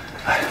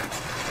哎，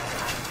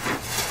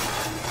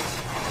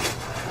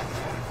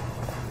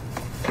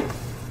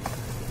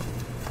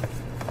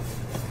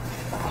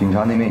警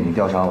察那边已经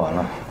调查完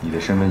了，你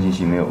的身份信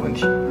息没有问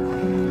题。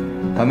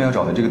他们要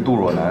找的这个杜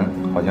若楠，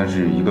好像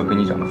是一个跟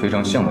你长得非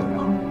常像的女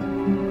孩。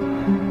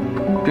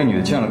这女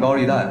的欠了高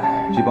利贷，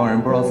这帮人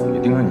不知道怎么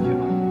就盯上你了，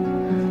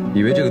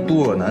以为这个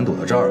杜若楠躲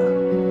到这儿了。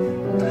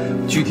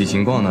具体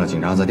情况呢，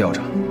警察在调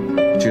查。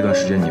这段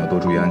时间你要多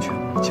注意安全，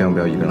千万不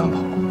要一个人乱跑。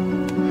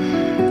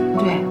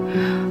对，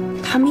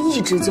他们一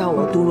直叫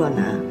我杜若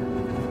楠。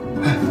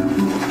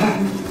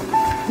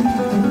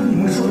你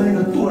们说的那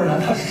个杜若楠，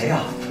她是谁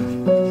啊？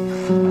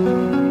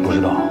不知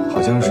道，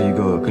好像是一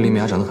个跟林美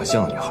雅长得很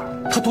像的女孩。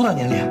她多大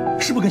年龄？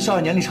是不是跟萧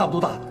亚年龄差不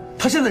多大？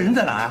她现在人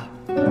在哪呀？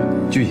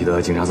具体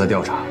的警察在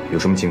调查，有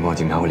什么情况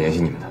警察会联系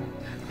你们的。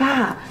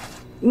爸，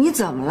你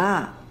怎么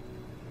了？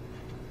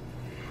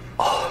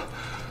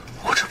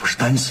我这不是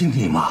担心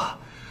你吗？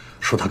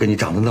说他跟你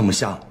长得那么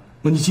像，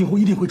那你今后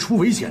一定会出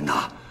危险的。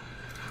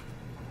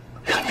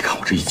哎呀，你看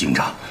我这一紧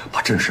张，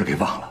把正事给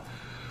忘了。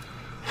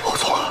侯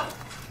总啊，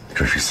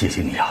真是谢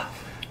谢你啊，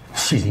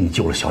谢谢你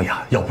救了小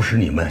雅，要不是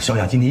你们，小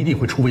雅今天一定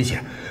会出危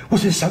险。我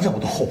现在想想我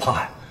都后怕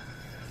呀，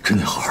真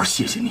得好好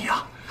谢谢你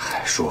啊。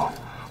哎，叔，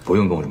不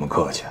用跟我这么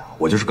客气，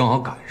我就是刚好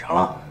赶上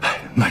了。哎，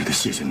那也得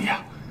谢谢你啊。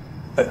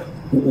哎，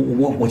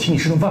我请你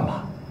吃顿饭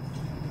吧。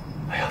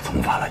哎呀，这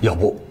么晚了，要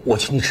不我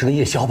请你吃个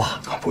夜宵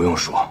吧？不用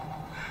说，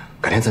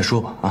改天再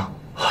说吧。啊，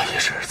也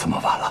是这么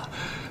晚了，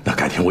那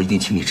改天我一定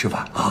请你吃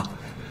饭啊。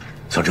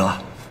小哲，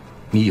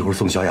你一会儿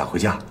送小雅回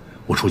家，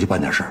我出去办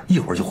点事儿，一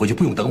会儿就回去，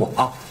不用等我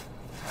啊。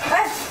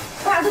哎，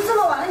爸，都这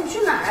么晚了，你去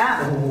哪儿啊？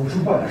我出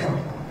去办点事儿。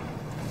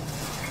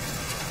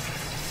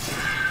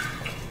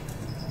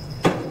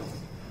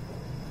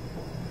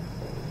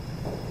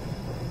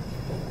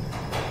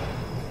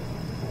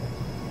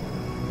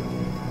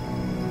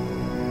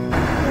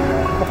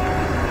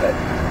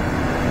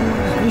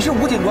你是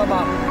吴警官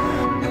吗？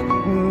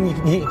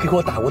你给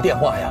我打过电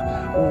话呀？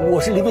我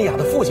是林美雅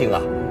的父亲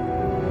啊。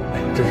哎，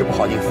真是不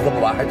好意思，这么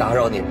晚还打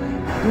扰你。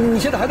你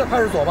现在还在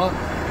派出所吗？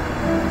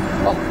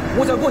哦，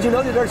我想过去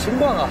了解点情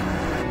况啊。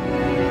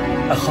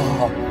哎，好好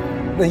好，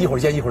那一会儿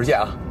见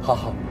啊。好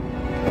好。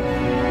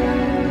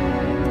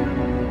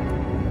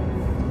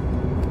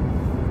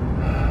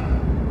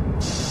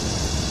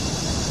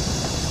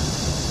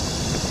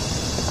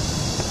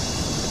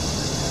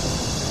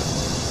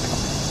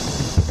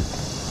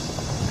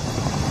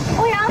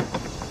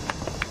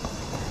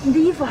你的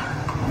衣服，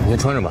你先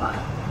穿着吧，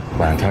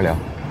晚上天凉。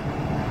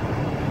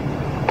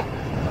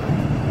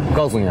我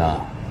告诉你啊，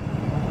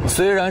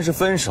虽然是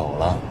分手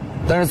了，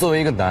但是作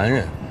为一个男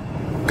人，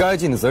该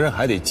尽的责任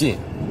还得尽，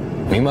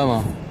明白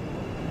吗？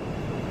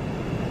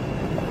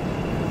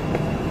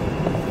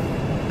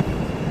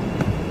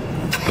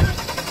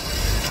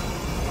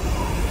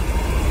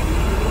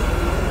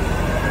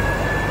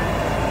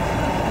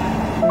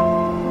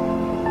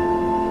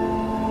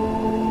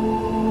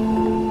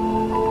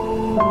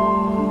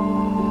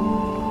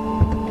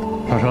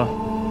上车。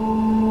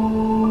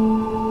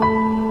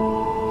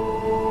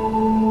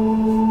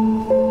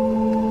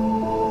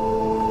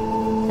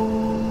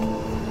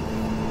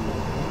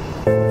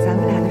咱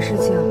们俩的事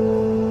情，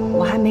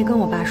我还没跟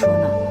我爸说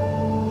呢。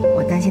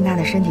我担心他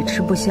的身体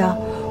吃不消，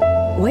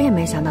我也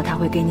没想到他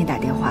会给你打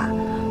电话。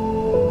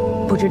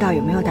不知道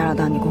有没有打扰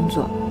到你工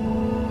作，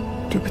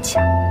对不起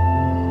啊。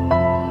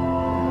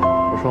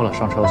不说了，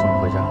上车我送你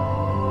回家。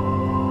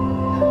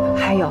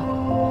还有，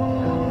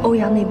欧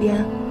阳那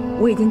边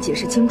我已经解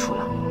释清楚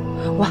了，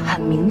我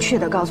很明确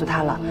的告诉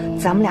他了，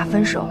咱们俩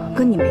分手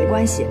跟你没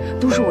关系，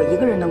都是我一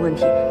个人的问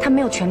题，他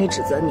没有权利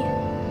指责你。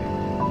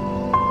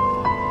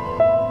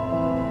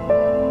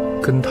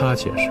跟他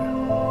解释？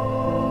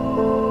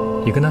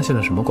你跟他现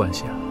在什么关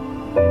系啊？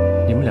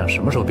你们俩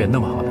什么时候变那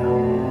么好的？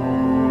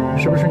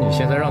是不是你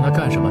现在让他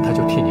干什么，他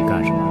就替你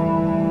干什么？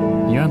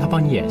你让他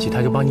帮你演戏，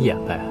他就帮你演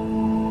呗？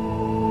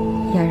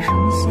演什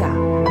么戏啊？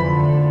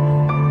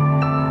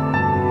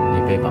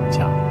你被绑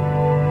架，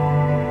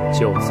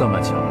就这么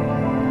巧，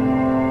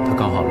他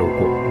刚好路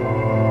过，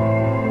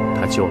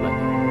他救了你。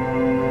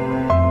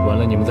完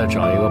了，你们再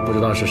找一个不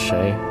知道是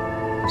谁，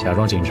假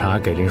装警察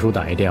给林叔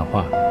打一电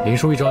话，林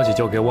叔一着急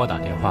就给我打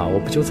电话，我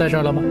不就在这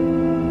儿了吗？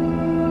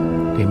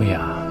林妹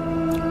啊，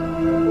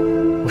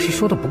我是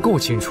说的不够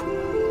清楚。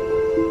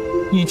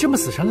你这么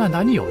死缠烂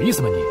打，你有意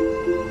思吗你？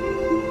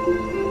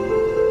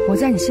我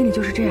在你心里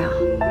就是这样，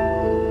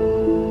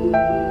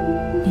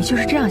你就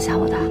是这样想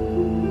我的？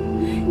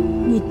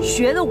你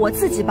觉得我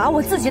自己把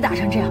我自己打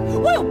成这样，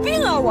我有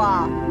病啊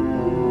我！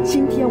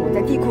今天我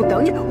在地库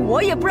等你，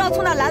我也不知道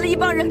从哪来了一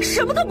帮人，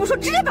什么都不说，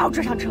直接把我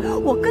拽上车。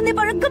我跟那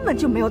帮人根本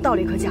就没有道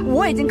理可讲，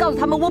我已经告诉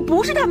他们我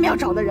不是他们要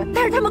找的人，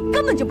但是他们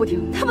根本就不听，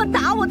他们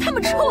打我，他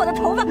们扯我的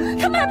头发，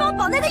他们还把我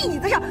绑在那个椅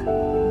子上，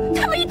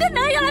他们一堆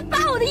男人要来扒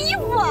我的衣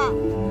服啊！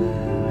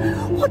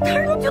我当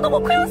时都觉得我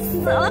快要死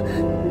了，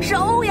是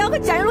欧阳和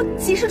贾云龙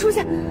及时出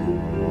现，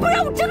不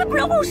然我真的不知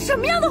道会有什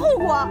么样的后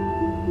果。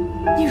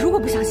你如果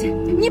不相信，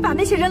你把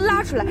那些人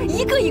拉出来，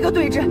一个一个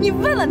对质，你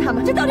问问他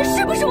们，这到底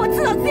是不是我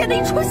自导自演的一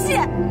出戏？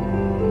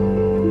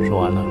说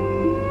完了。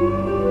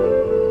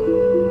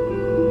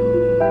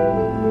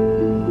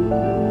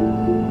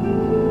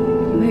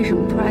你为什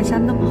么突然一下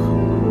那么好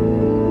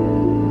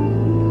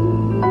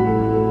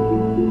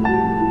啊？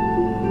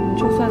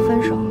就算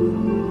分手了，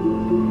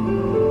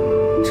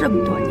这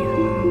么多年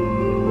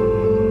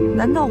了，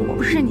难道我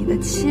不是你的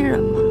亲人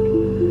吗？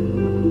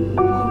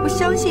我不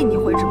相信你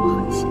会这么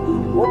狠心，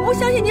我不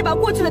相信你把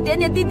过去的点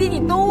点滴滴你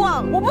都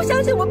忘了，我不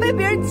相信我被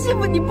别人欺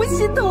负你不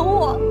心疼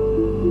我。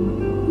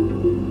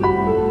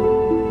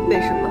为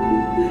什么？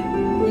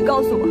你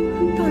告诉我，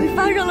到底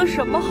发生了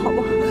什么好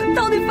不好？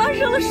到底发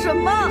生了什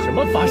么？什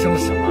么发生了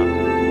什么？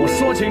我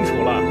说清楚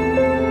了，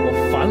我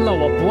烦了，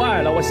我不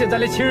爱了，我现在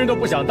连亲人都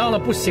不想当了，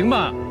不行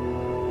吗？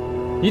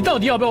你到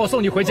底要不要我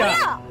送你回家？不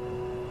要！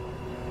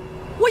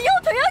我右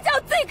腿右脚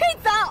自己可以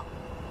走。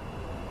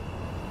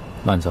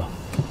慢走。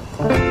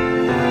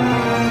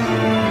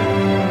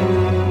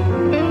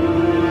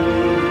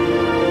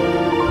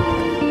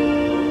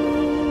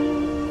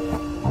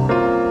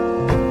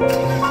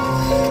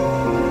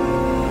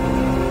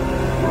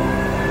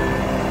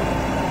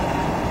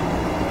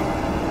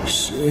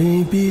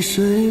谁比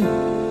谁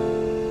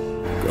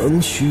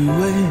更虚伪，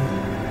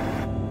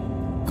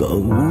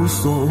更无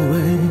所谓，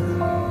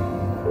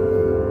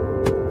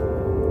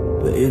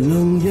被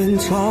冷眼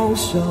嘲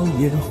笑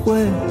也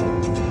会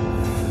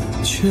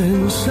全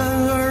身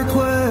而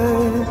退，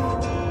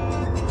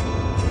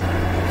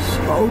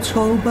小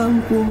潮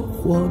般过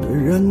活的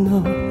人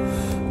啊，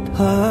太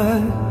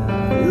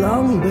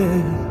狼狈，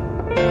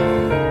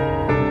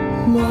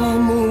麻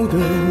木的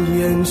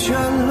眼倦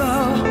了，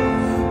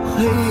黑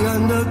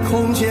暗的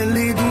空间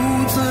里独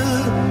自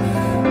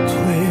颓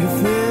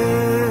废。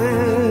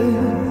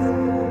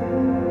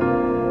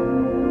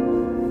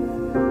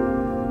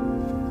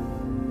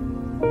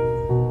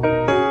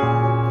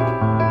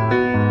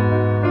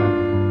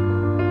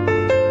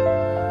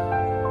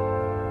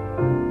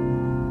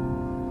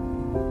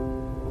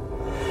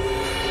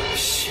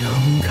想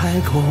开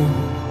口，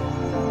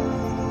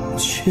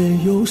却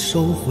又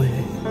收回，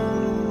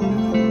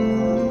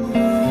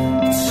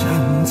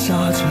挣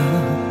扎着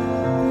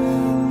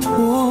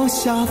脱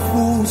下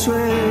负坠，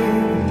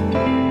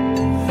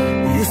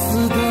一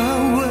丝的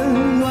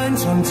温暖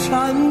将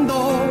颤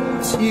抖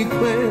击溃，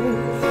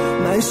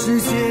满世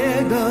界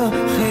的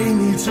黑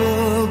你遮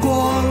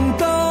光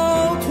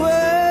倒退。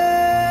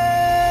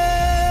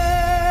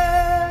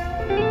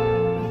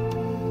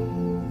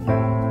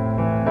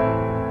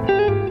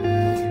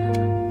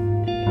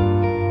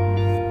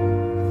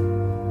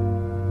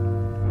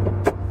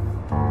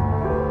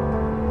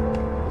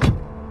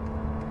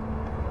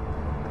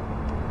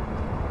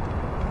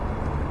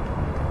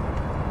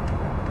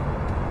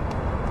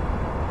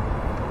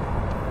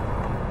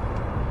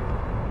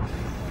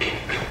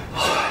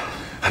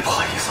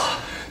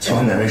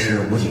哪位是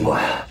吴警官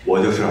啊？我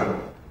就是。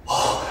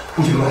哦，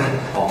吴警官。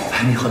哦，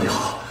你好，你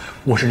好，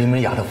我是林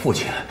美雅的父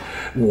亲，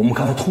我们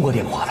刚才通过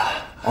电话的。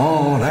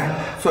哦，来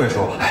坐一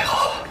说吧。哎，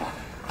好，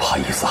不好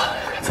意思啊，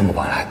这么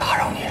晚来打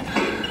扰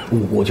你，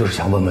我就是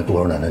想问问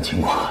杜二奶的情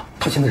况，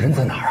她现在人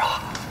在哪儿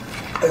啊？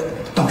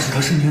当时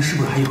她身边是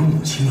不是还有个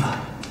母亲啊？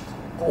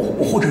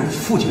或者有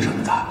父亲什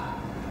么的？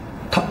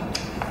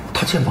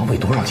她欠房费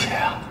多少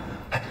钱啊？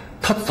哎，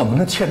她怎么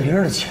能欠别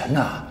人的钱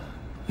呢？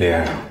李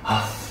先生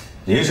啊。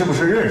您是不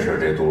是认识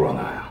这杜若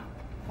楠呀？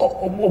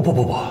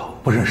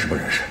不认识。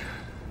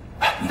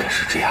哎，应该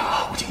是这样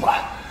啊，吴警官，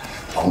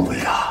绑匪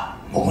啊，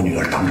把我女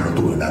儿当成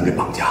杜若楠给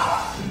绑架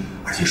了，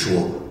而且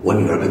说我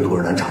女儿跟杜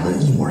若楠长得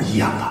一模一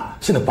样的。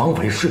现在绑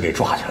匪是给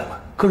抓起来了，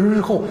可是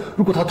日后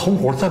如果他同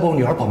伙再把我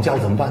女儿绑架了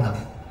怎么办呢？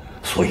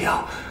所以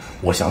啊，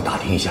我想打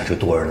听一下这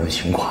杜若楠的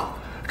情况，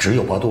只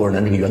有把杜若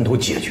楠这个源头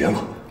解决了，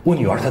我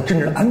女儿才真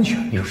正安全，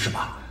你说是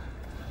吧？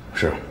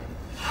是。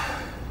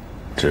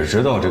只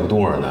知道这个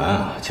杜尔南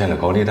啊欠了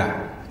高利贷，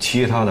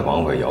其他的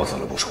绑匪咬死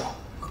了不说。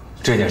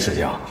这件事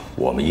情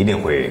我们一定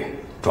会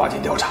抓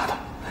紧调查的。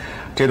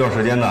这段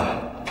时间呢，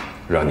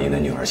让你的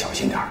女儿小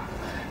心点，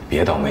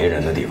别到没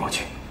人的地方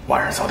去，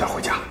晚上早点回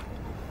家。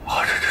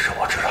啊，这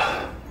我知道。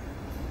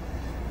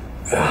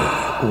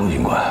吴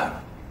警官，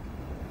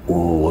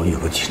我有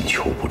个请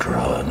求，不知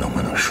道能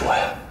不能说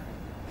呀？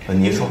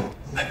你说。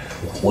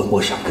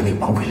我想跟那个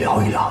绑匪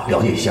聊一聊，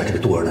了解一下这个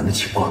杜尔南的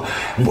情况。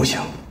不行，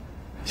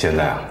现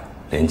在啊，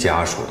连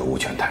家属都无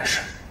权探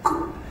视。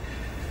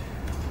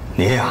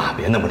您呀，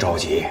别那么着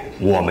急，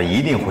我们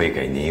一定会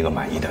给您一个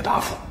满意的答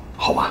复，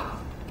好吧？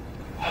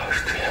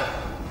是这样。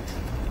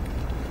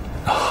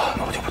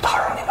那我就不打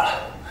扰你们了。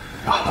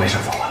啊，没事，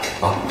走了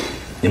啊，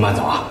您慢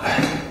走啊。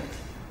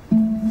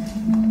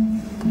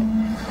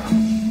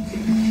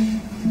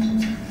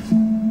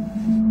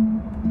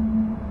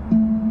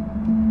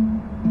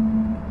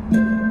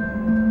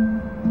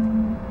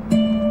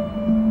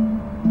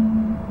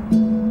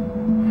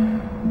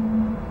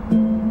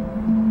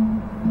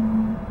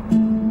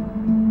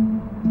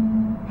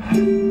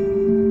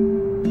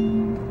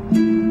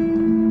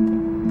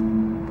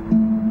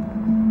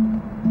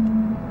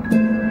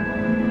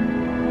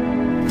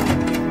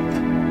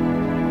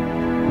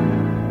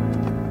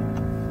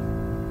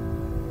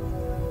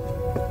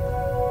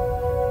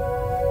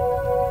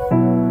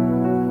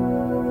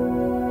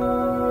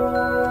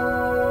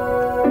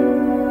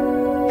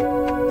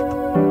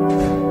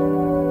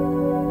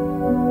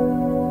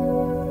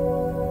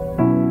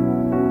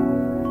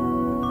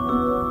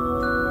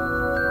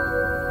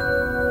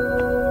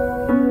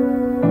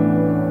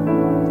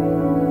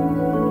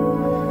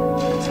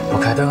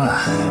开灯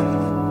啊！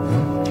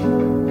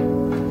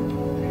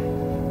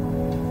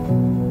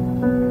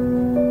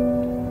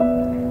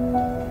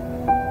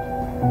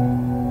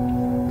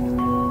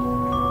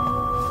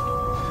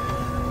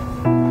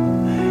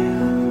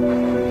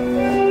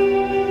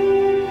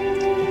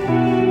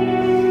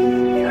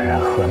一个人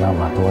喝那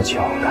么多酒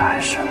干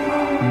什么？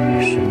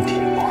对身体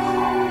不好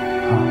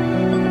啊！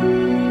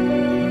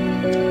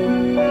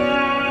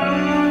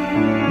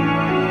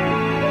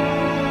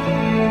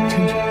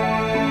晨晨，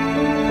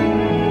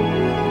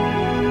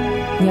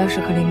你要是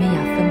和林美雅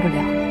分不了，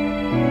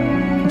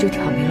你就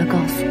挑明了告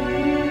诉我，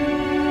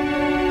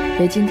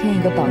别今天一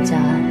个绑架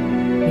案，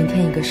明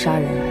天一个杀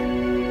人案。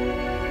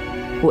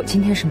我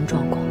今天什么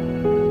状况？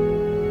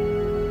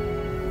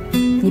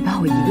你把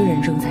我一个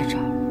人扔在这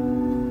儿，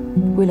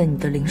为了你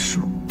的林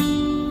叔、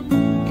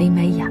林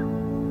美雅，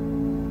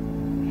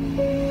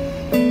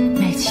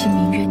美其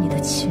名曰你的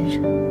亲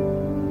人。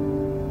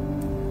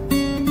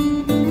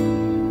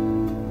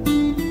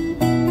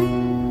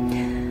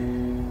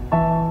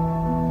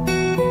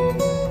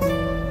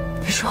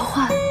你说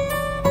话。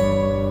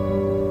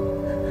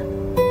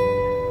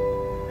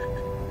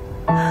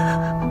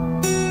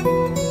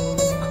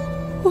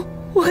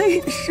我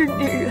也是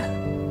女人，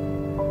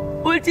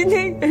我今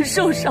天也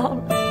受伤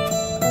了。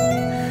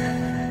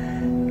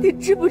你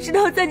知不知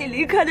道，在你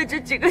离开的这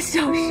几个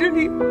小时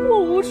里，我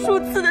无数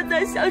次的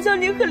在想象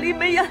你和林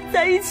美雅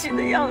在一起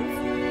的样子。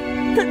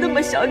她那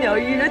么小鸟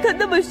依人，她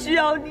那么需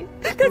要你，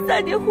她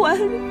在你怀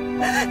里，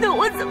那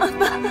我怎么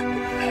办？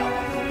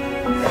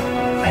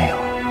没有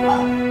啊，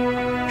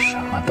什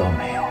么都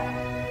没有。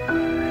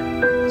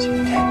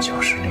今天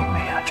就是林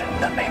美雅真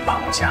的被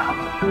绑架了。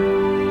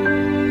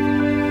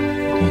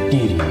你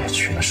弟弟也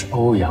去了，是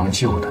欧阳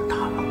救的他。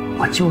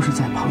我就是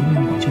在旁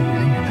边，我就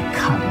远远的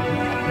看了一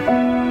眼。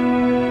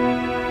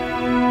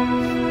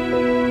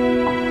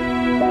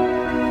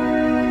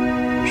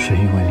是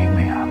因为林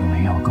美雅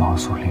没有告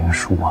诉林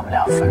叔我们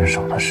俩分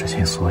手的事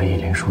情，所以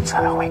林叔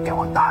才会给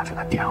我打这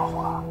个电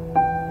话。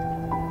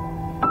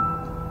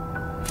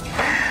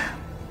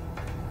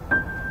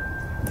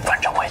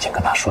反正我已经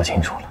跟他说清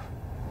楚了，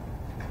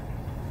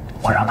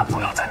我让他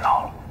不要再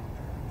闹了，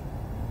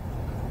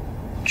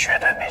绝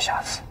对没下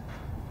次，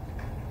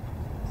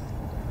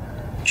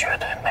绝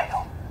对没有。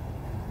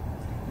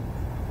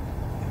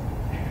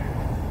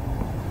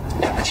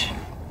对不起，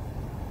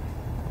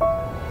我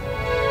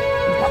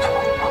错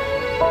了。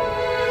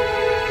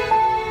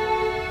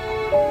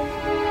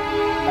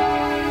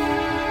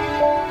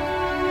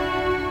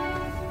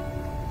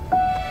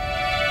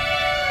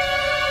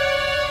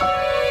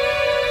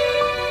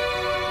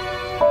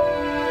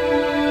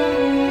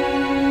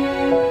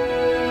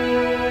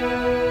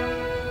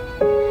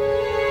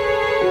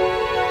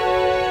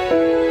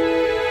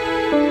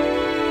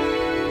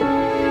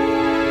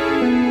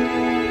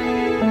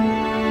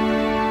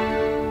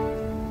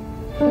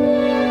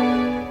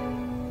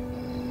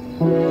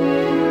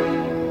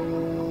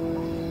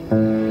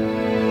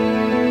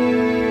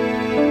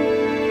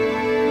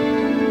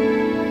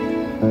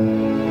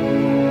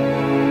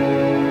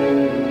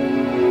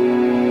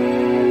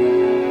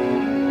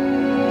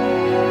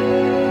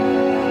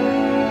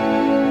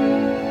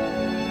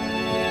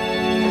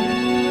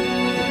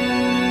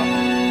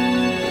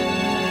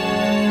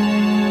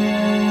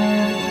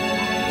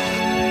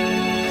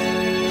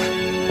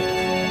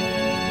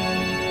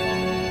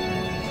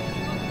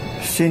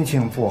心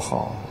情不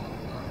好，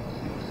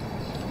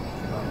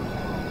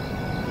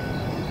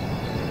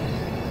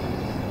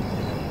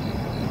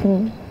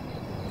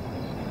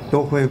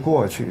都会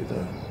过去的。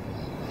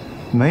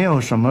没有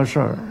什么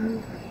事儿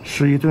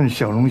是一顿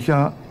小龙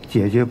虾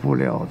解决不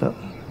了的。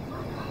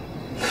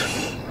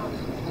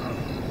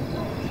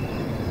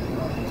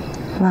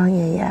王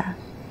爷爷，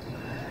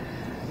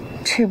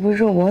这不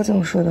是我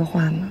总说的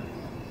话吗？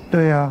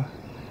对呀，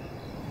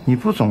你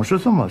不总是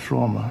这么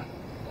说吗？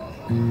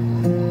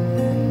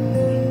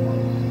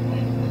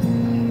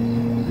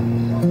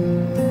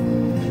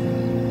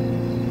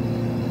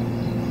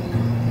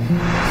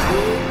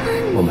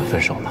我们分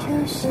手了，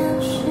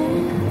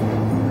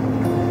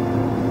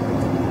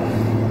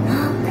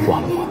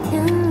忘了我。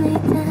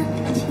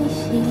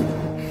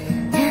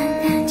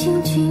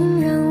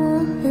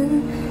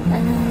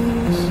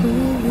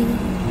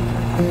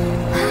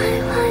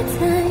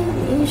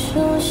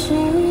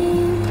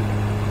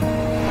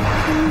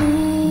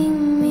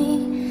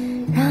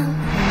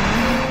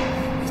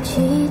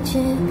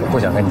我不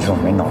想跟你这种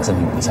没脑子的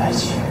女人在一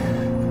起。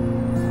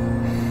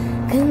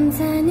跟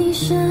在你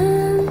身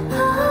后，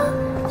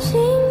心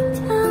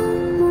跳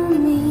莫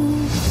名，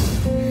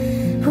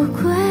不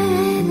规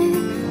律。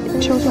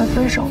就算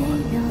分手了，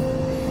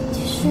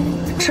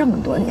这么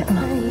多年了，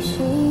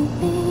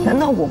难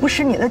道我不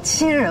是你的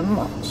亲人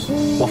吗？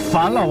我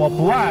烦了，我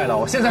不爱了，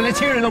我现在连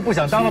亲人都不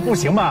想当了，不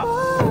行吗？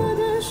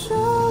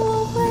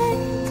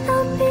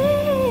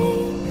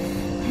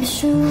还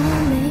是我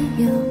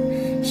没有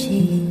细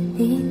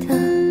腻的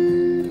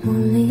魔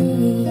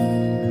力。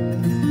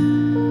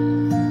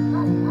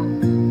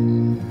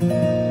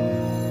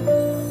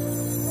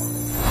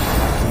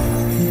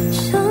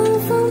像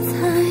风在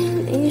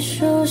你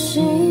手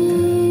心，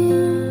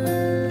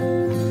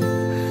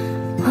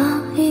我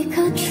一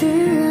颗炙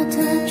热的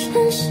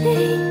真心，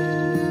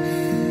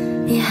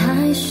你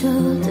害羞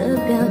的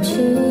表情，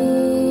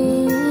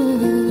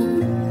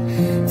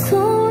总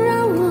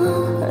让我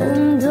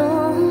很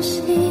动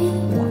心。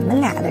我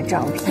们俩的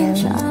照片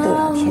都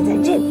要贴在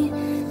这里。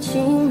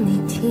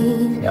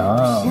娘，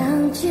咱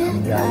们家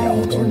养我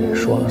都是你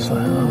说了算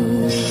啊。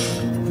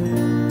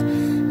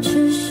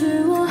只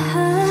是我害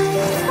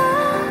怕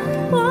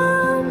我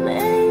没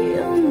有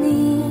你，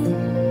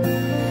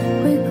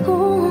会恐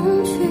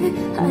惧，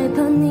害怕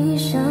你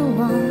向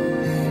往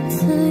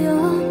自由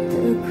的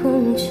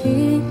空气。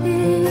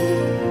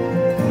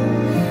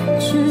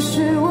只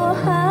是我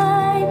害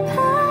怕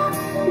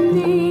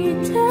你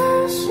的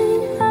心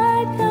还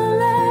飘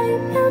来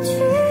飘去，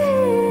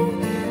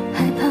害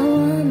怕我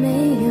没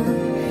有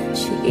吸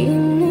引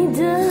你的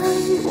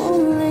魔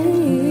力。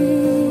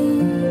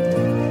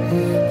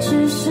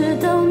只是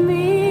到明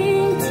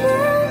天，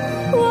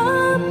我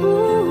不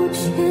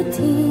确定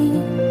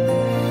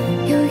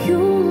有勇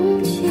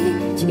气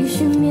继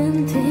续面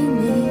对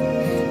你，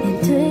面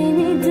对你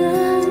的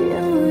犹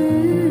豫。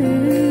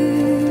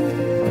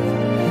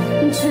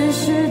只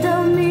是到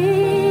明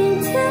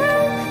天，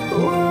我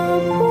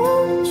不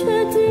确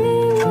定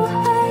我还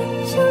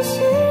相信，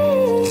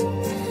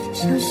相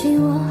信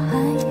我还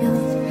有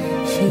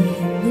吸引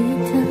你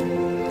的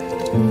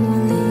魔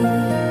力。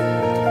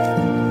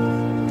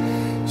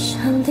上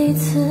帝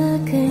赐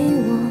给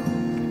我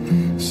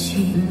吸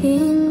引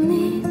你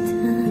的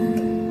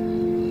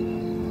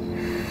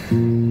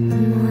魔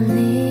力。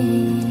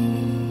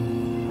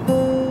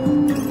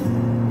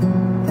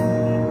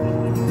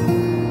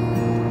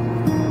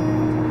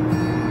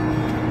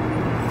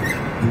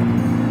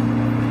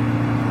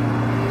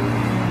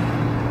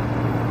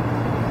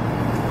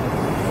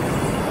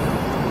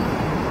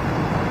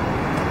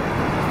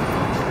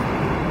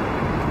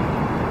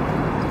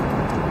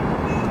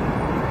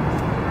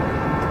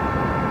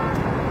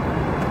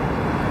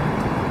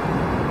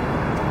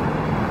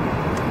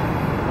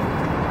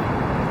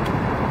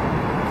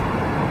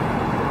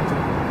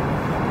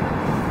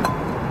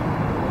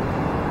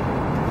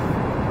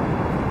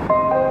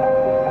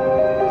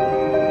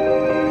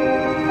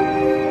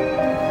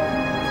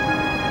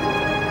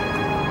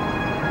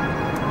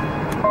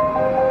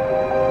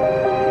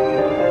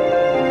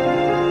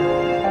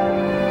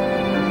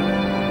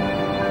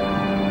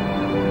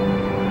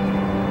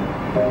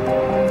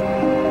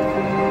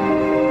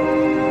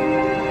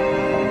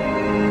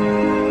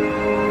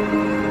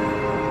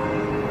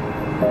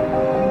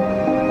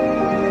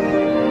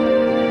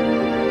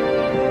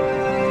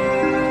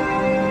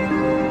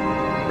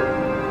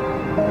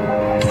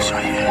杜小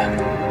野，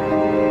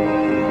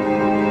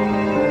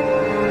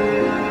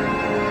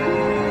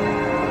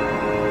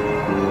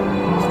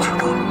我知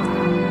道，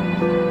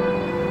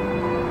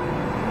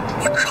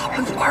我找了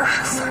你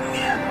23年，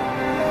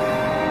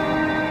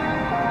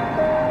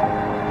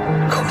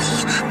可我一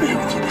直没有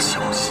你的消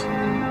息。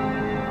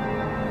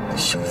你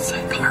现在在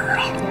哪儿啊？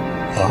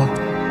啊？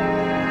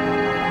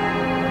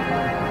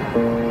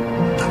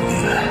等你，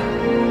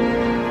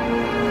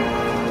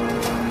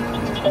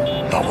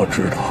当我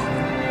知道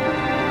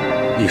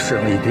你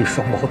生了一对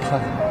双胞胎，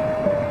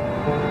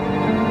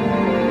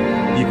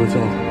一个叫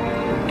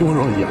多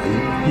若雅，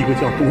一个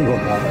叫多若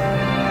男。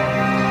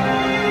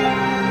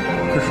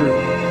可是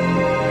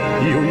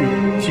你由于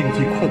经济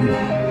困难，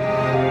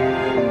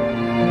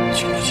交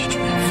不起住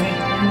院费，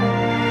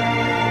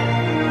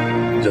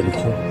忍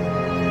痛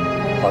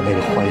把那个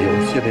患有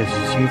先天性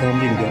心脏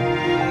病的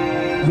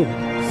肉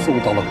送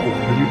到了孤儿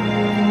院。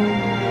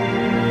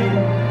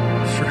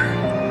是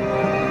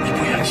你不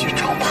愿去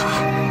找他，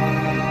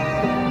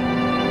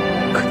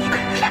可你可以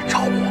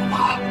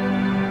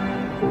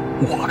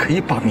可以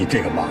帮你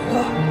这个忙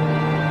啊。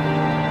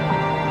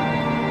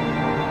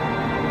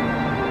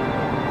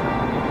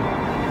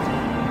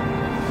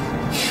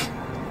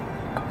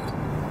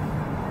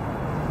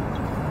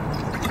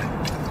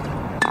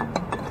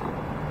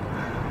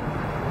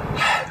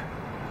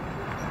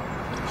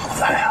好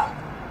在呀，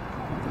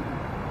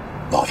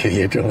老天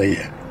爷睁了眼，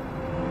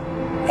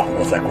让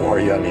我在孤儿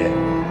院里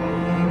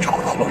找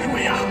到了如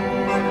雅，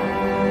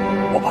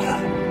我把她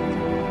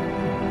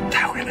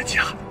带回了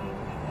家。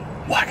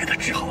我还给他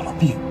治好了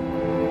病，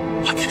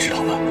啊，你知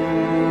道吗？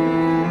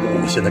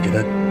我现在给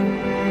他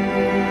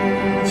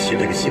起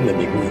了个新的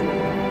名字，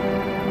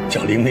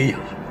叫林美雅。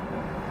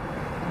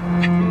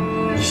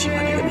你喜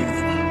欢这个名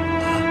字吗？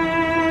啊？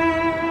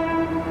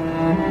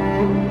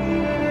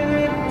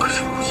可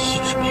是我一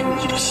直没有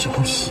你的消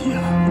息呀。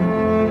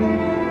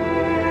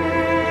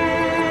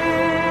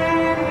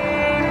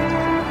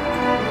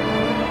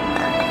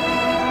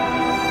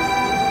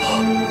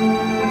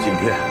今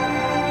天。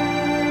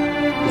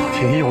老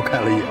天爷又开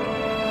了眼，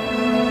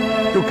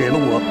又给了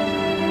我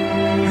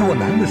若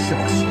男的消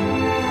息。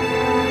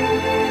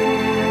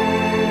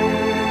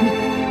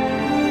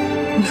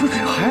你说这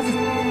孩子，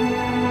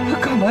他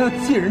干嘛要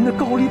借人的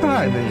高利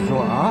贷呢？你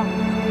说啊？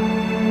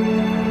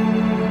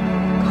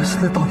他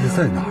现在到底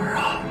在哪儿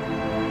啊？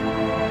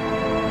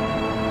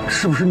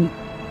是不是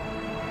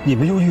你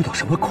们又遇到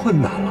什么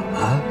困难了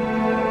啊？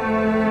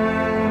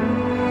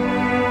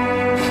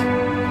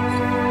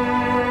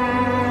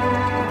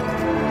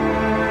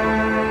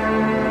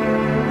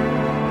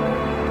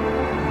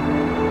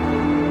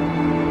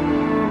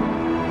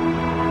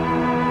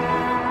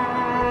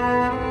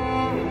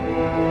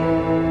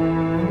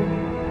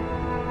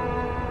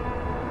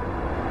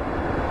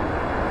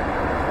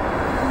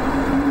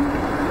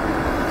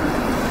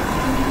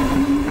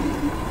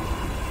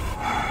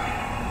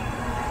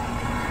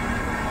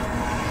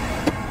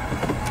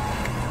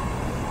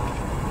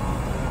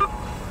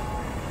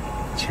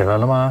起来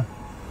了吗？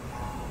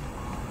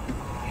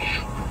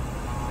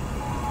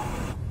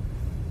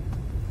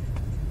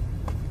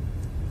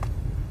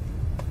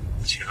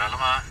起来了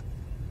吗？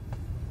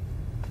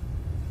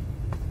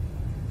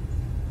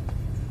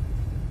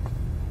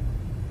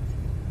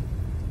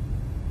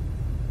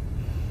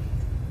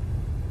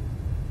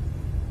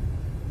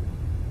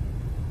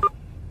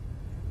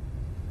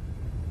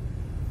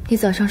你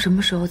早上什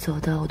么时候走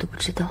的，我都不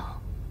知道。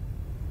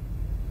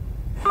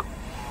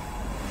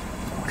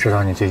知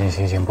道你最近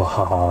心情不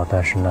好，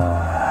但是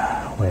呢，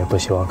我也不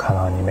希望看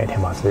到你每天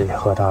把自己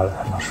喝大了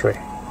才能睡。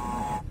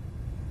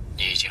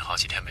你已经好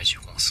几天没去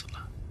公司了，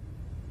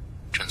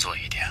振作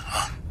一点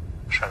啊，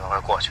事都会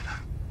过去的。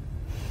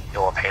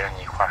有我陪着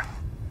你一块儿，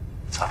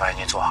早饭已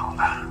经做好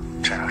了，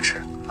趁热吃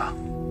啊，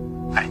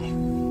爱你。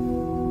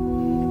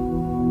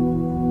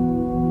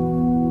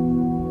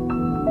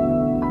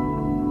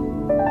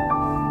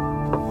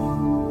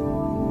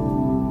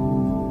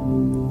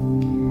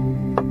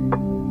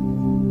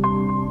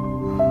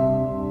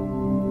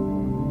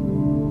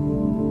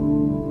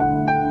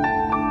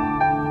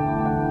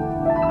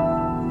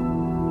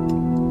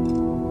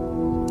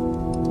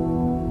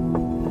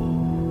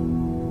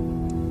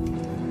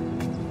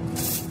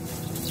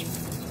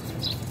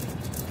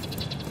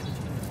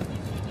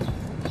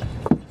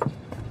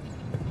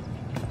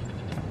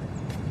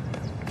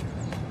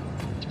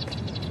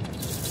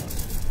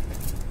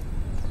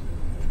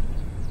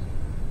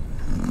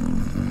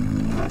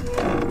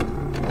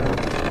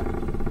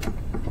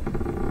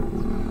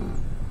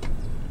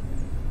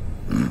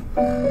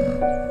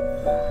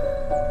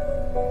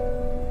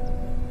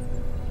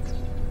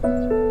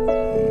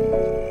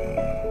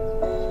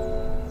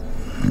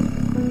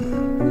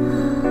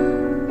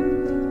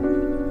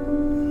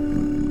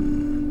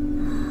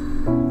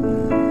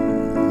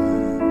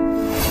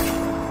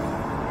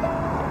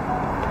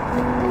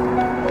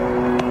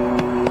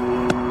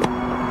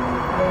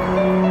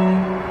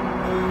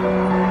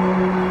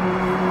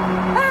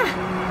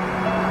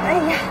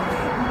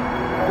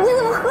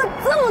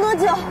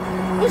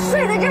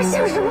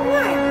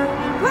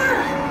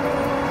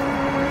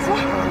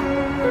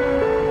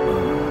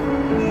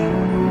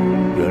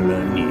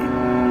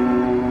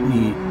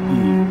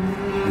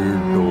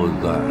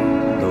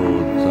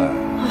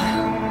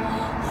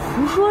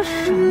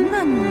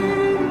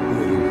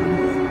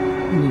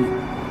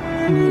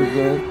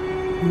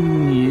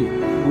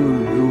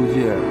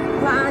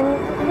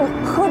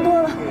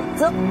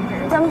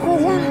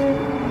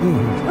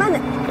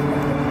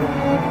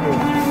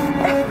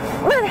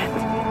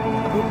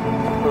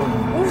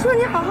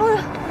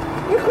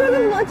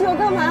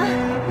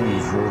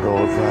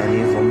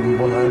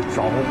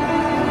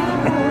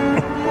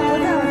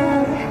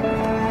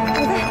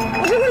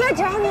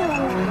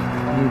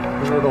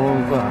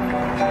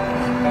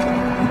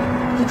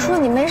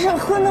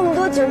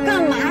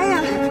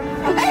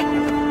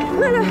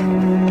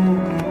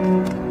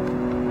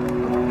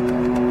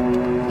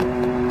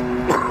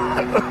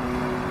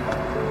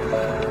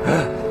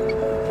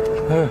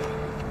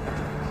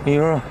你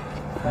说，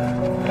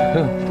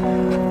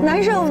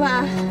难受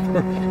吧？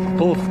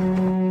都。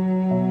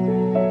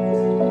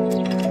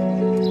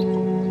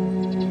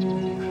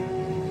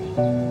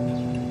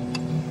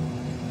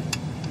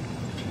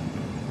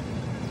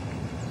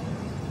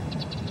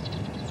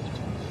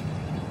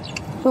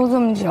都这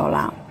么久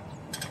了，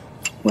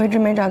我一直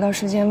没找到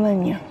时间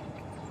问你，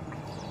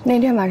那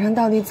天晚上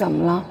到底怎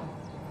么了？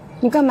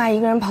你干嘛一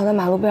个人跑到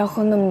马路边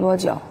喝那么多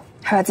酒，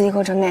还把自己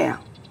喝成那样？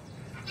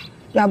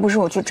要不是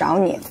我去找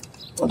你，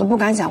我都不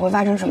敢想会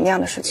发生什么样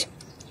的事情。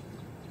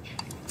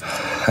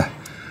嗨，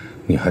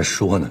你还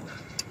说呢？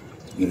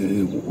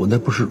我那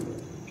不是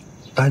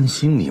担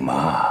心你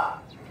吗？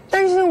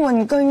担心我，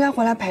你更应该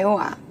回来陪我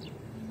啊！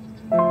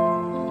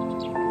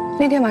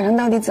那天晚上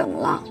到底怎么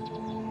了？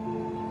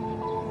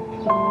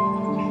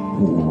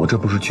我这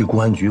不是去公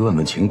安局问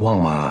问情况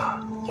吗？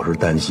我是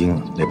担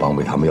心那绑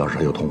匪他们要是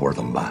还有同伙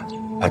怎么办？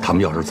哎，他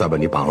们要是再把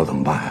你绑了怎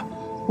么办呀？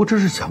我这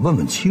是想问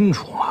问清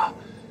楚嘛。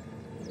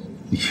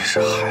你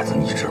这孩子，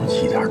你这么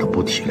一点都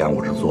不体谅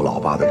我这做老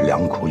爸的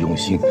良苦用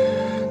心，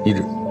你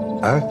这，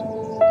哎，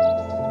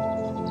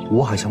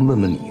我还想问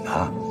问你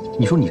呢。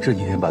你说你这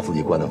几天把自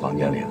己关在房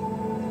间里，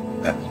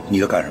哎，你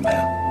在干什么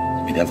呀？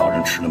每天早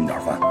晨吃那么点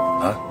饭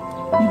啊？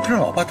你不让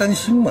老爸担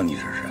心吗？你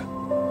这是？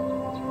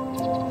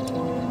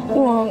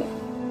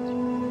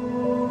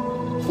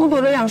我躲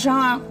着养伤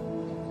啊！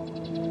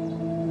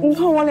你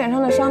看我脸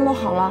上的伤都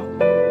好了。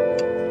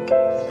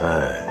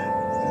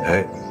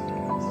哎，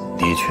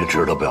的确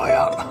值得表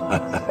扬，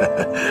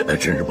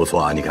真是不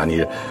错啊！你看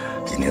你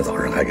今天早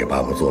上还给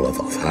爸爸做了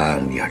早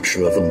餐，你还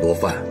吃了这么多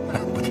饭，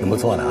挺不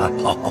错的啊！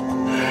好，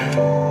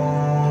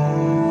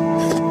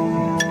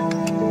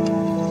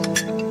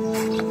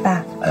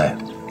爸，哎，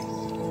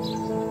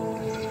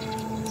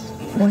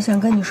我想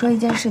跟你说一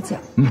件事情。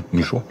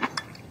你说。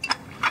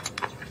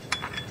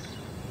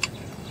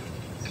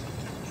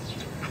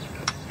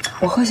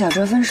我和小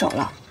哲分手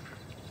了。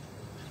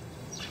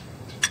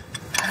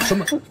什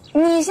么？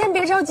你先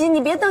别着急，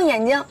你别瞪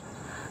眼睛。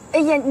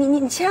哎呀，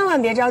你千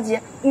万别着急，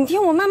你听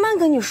我慢慢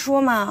跟你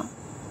说嘛。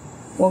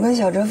我跟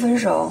小哲分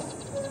手，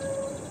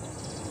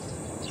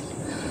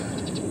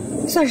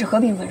算是和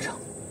平分手，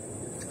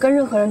跟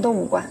任何人都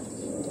无关。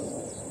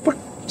不是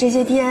这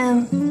些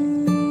天，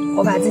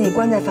我把自己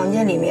关在房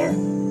间里面，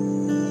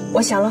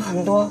我想了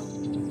很多。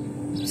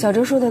小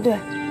哲说的对，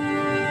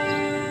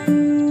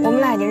我们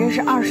俩已经认识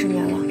20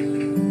年了。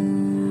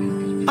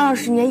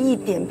20年一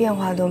点变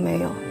化都没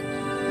有，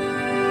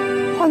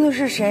换做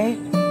是谁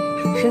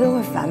都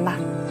会烦吧。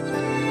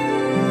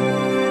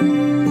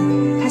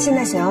他现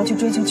在想要去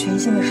追求全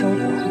新的生活，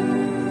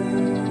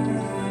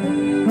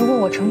如果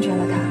我成全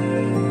了他，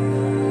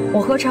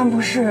我何尝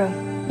不是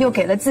又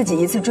给了自己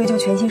一次追求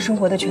全新生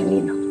活的权利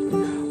呢？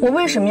我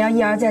为什么要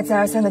一而再再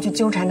而三的去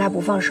纠缠他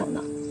不放手呢？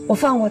我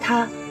放过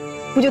他，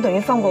不就等于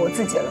放过我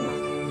自己了吗？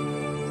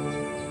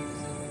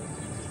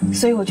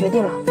所以我决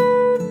定了，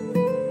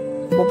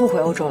我不回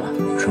欧洲了。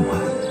什么？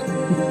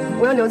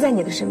我要留在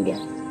你的身边。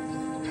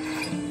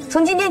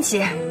从今天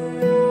起，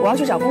我要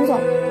去找工作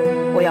了。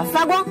我要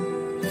发光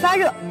发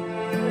热，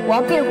我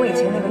要变回以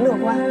前那个乐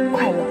观、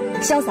快乐、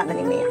潇洒的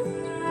林美雅。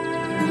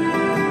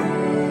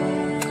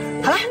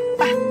好了，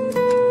爸，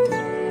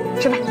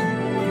吃饭。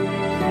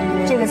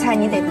这个菜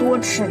你得多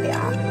吃点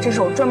儿，这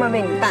是我专门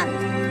为你办的。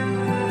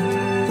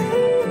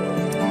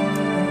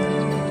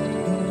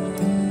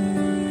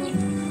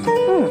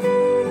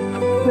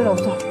味道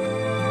不错。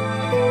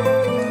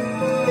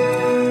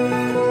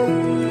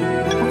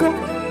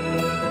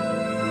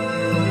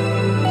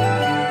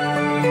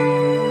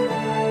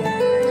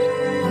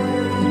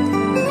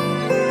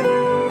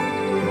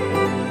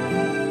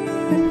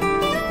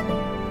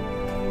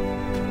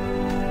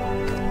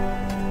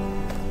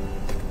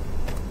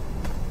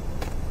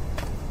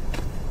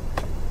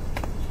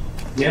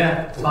爷，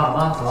爸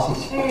妈早。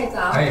哎，早。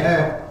哎，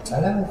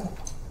来，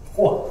嚯，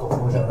够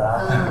fu整的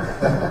啊！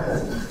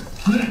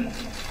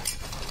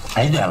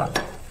哎，对了，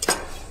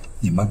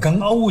你们跟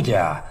欧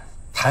家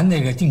谈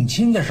那个定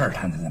亲的事儿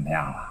谈得怎么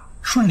样了？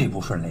顺利不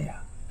顺利啊？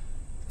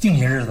定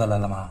下日子来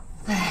了吗？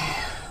哎，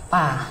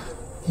爸，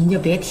您就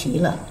别提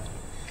了。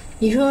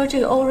你说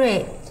这个欧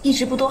瑞一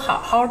直不都好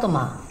好的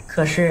吗？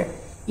可是，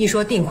一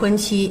说定婚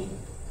期，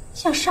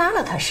像杀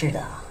了他似的。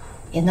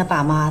连他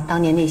爸妈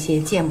当年那些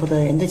见不得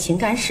人的情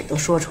感史都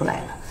说出来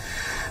了，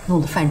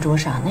弄得饭桌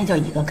上那叫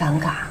一个尴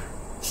尬。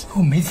我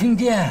没听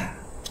见。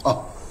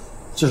哦，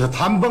就是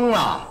谈崩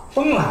了。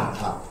崩了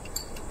啊！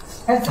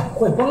哎，怎么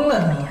会崩了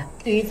呢？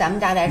对于咱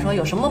们家来说，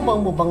有什么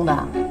崩不崩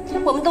的？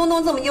我们东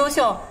东这么优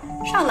秀，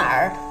上哪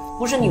儿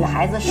不是女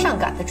孩子上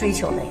赶着追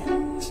求的呀？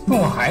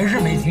我还是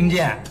没听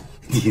见。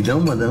你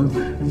能不能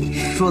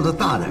说的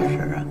大点声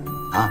啊？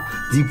啊，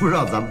你不知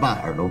道咱爸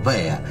耳朵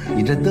背啊？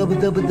你这嘚不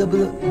嘚不嘚不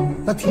嘚，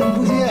他听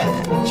不见。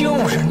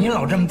就是你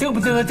老这么嘚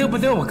不嘚嘚不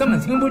嘚，我根本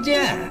听不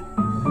见。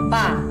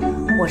爸，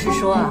我是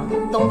说，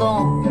东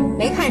东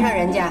没看上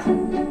人家。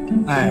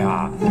哎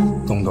呀，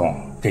东东，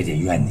这得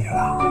怨你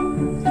了，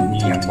你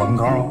眼光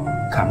高，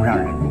看不上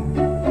人家。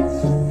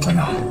东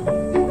东，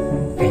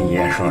跟爷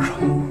爷说说，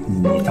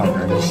你到底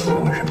你喜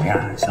欢什么样？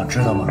想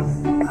知道吗？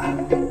啊，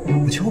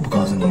我就不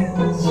告诉你。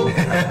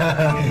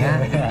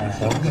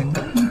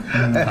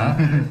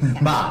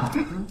爸，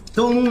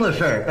东东的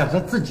事儿让他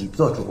自己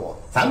做主，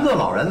咱们做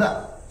老人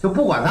的就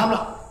不管他们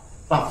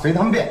了，随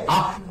他们便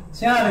啊。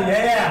亲爱的爷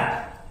爷，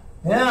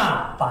您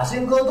啊，把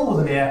心搁肚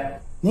子里，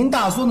您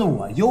大孙子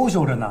我优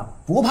秀着呢，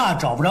不怕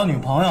找不着女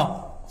朋友。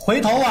回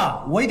头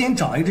啊，我一定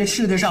找一个这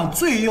世界上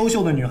最优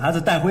秀的女孩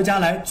子带回家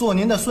来做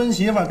您的孙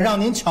媳妇儿，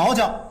让您瞧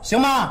瞧，行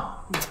吗？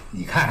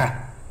你看看，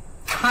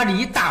他这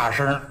一大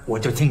声，我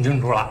就听清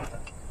楚了。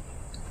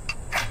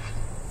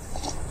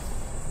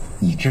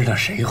你知道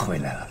谁回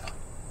来了吗？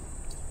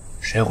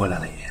谁回来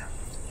了，爷爷？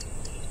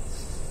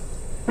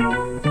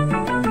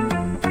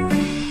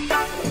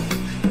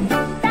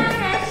当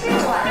然是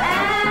我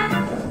啦！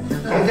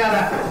谁家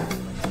的？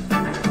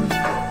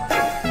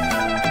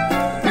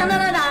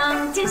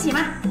当，惊喜吗？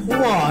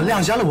哇，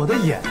亮瞎了我的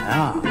眼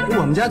啊！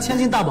我们家千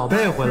金大宝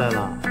贝回来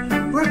了。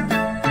不是，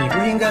你不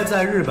是应该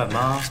在日本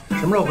吗？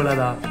什么时候回来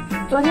的？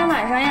昨天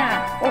晚上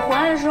呀，我回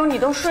来的时候你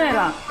都睡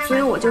了，所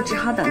以我就只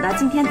好等到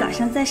今天早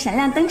上再闪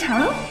亮登场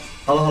喽。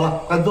好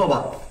了，快坐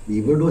吧。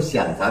你不是都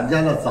想咱们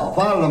家的早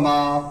饭了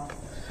吗？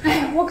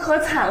哎，我可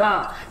惨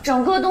了，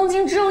整个东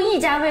京只有一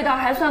家味道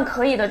还算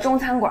可以的中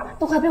餐馆，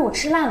都快被我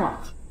吃烂了。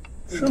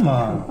是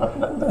吗？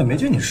那也没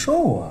觉得你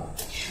瘦啊。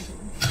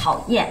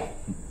讨厌。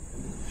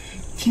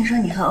听说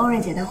你和欧瑞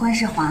姐的婚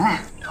事黄啦？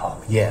讨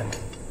厌，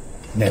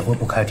哪壶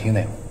不开提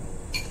哪壶，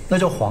那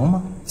叫黄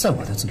吗？在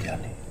我的字典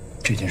里，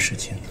这件事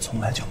情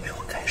从来就没有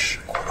开始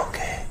过。OK，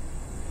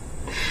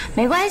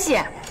 没关系，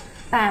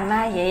爸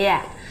妈爷爷，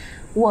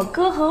我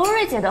哥和欧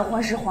瑞姐的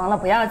婚事黄了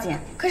不要紧，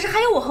可是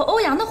还有我和欧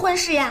阳的婚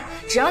事呀，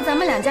只要咱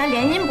们两家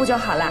联姻不就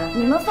好了？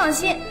你们放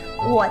心，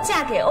我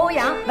嫁给欧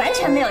阳完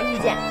全没有意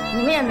见，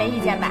你们也没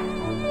意见吧？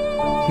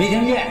没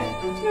听见。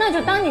那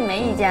就当你没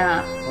意见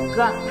啊，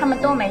哥，他们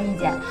都没意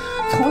见。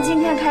从今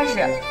天开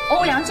始，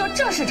欧阳就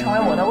正式成为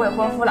我的未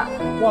婚夫了。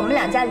我们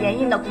两家联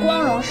姻的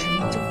光荣使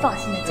命就放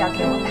心的交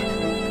给我吧。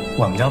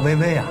我们家微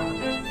微啊，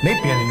没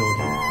别的优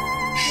点，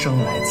生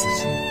来自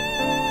信。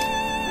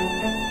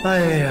哎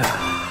呀，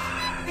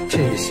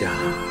这下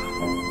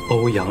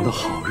欧阳的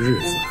好日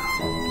子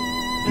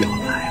要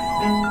来了。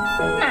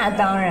那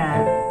当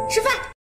然，吃饭。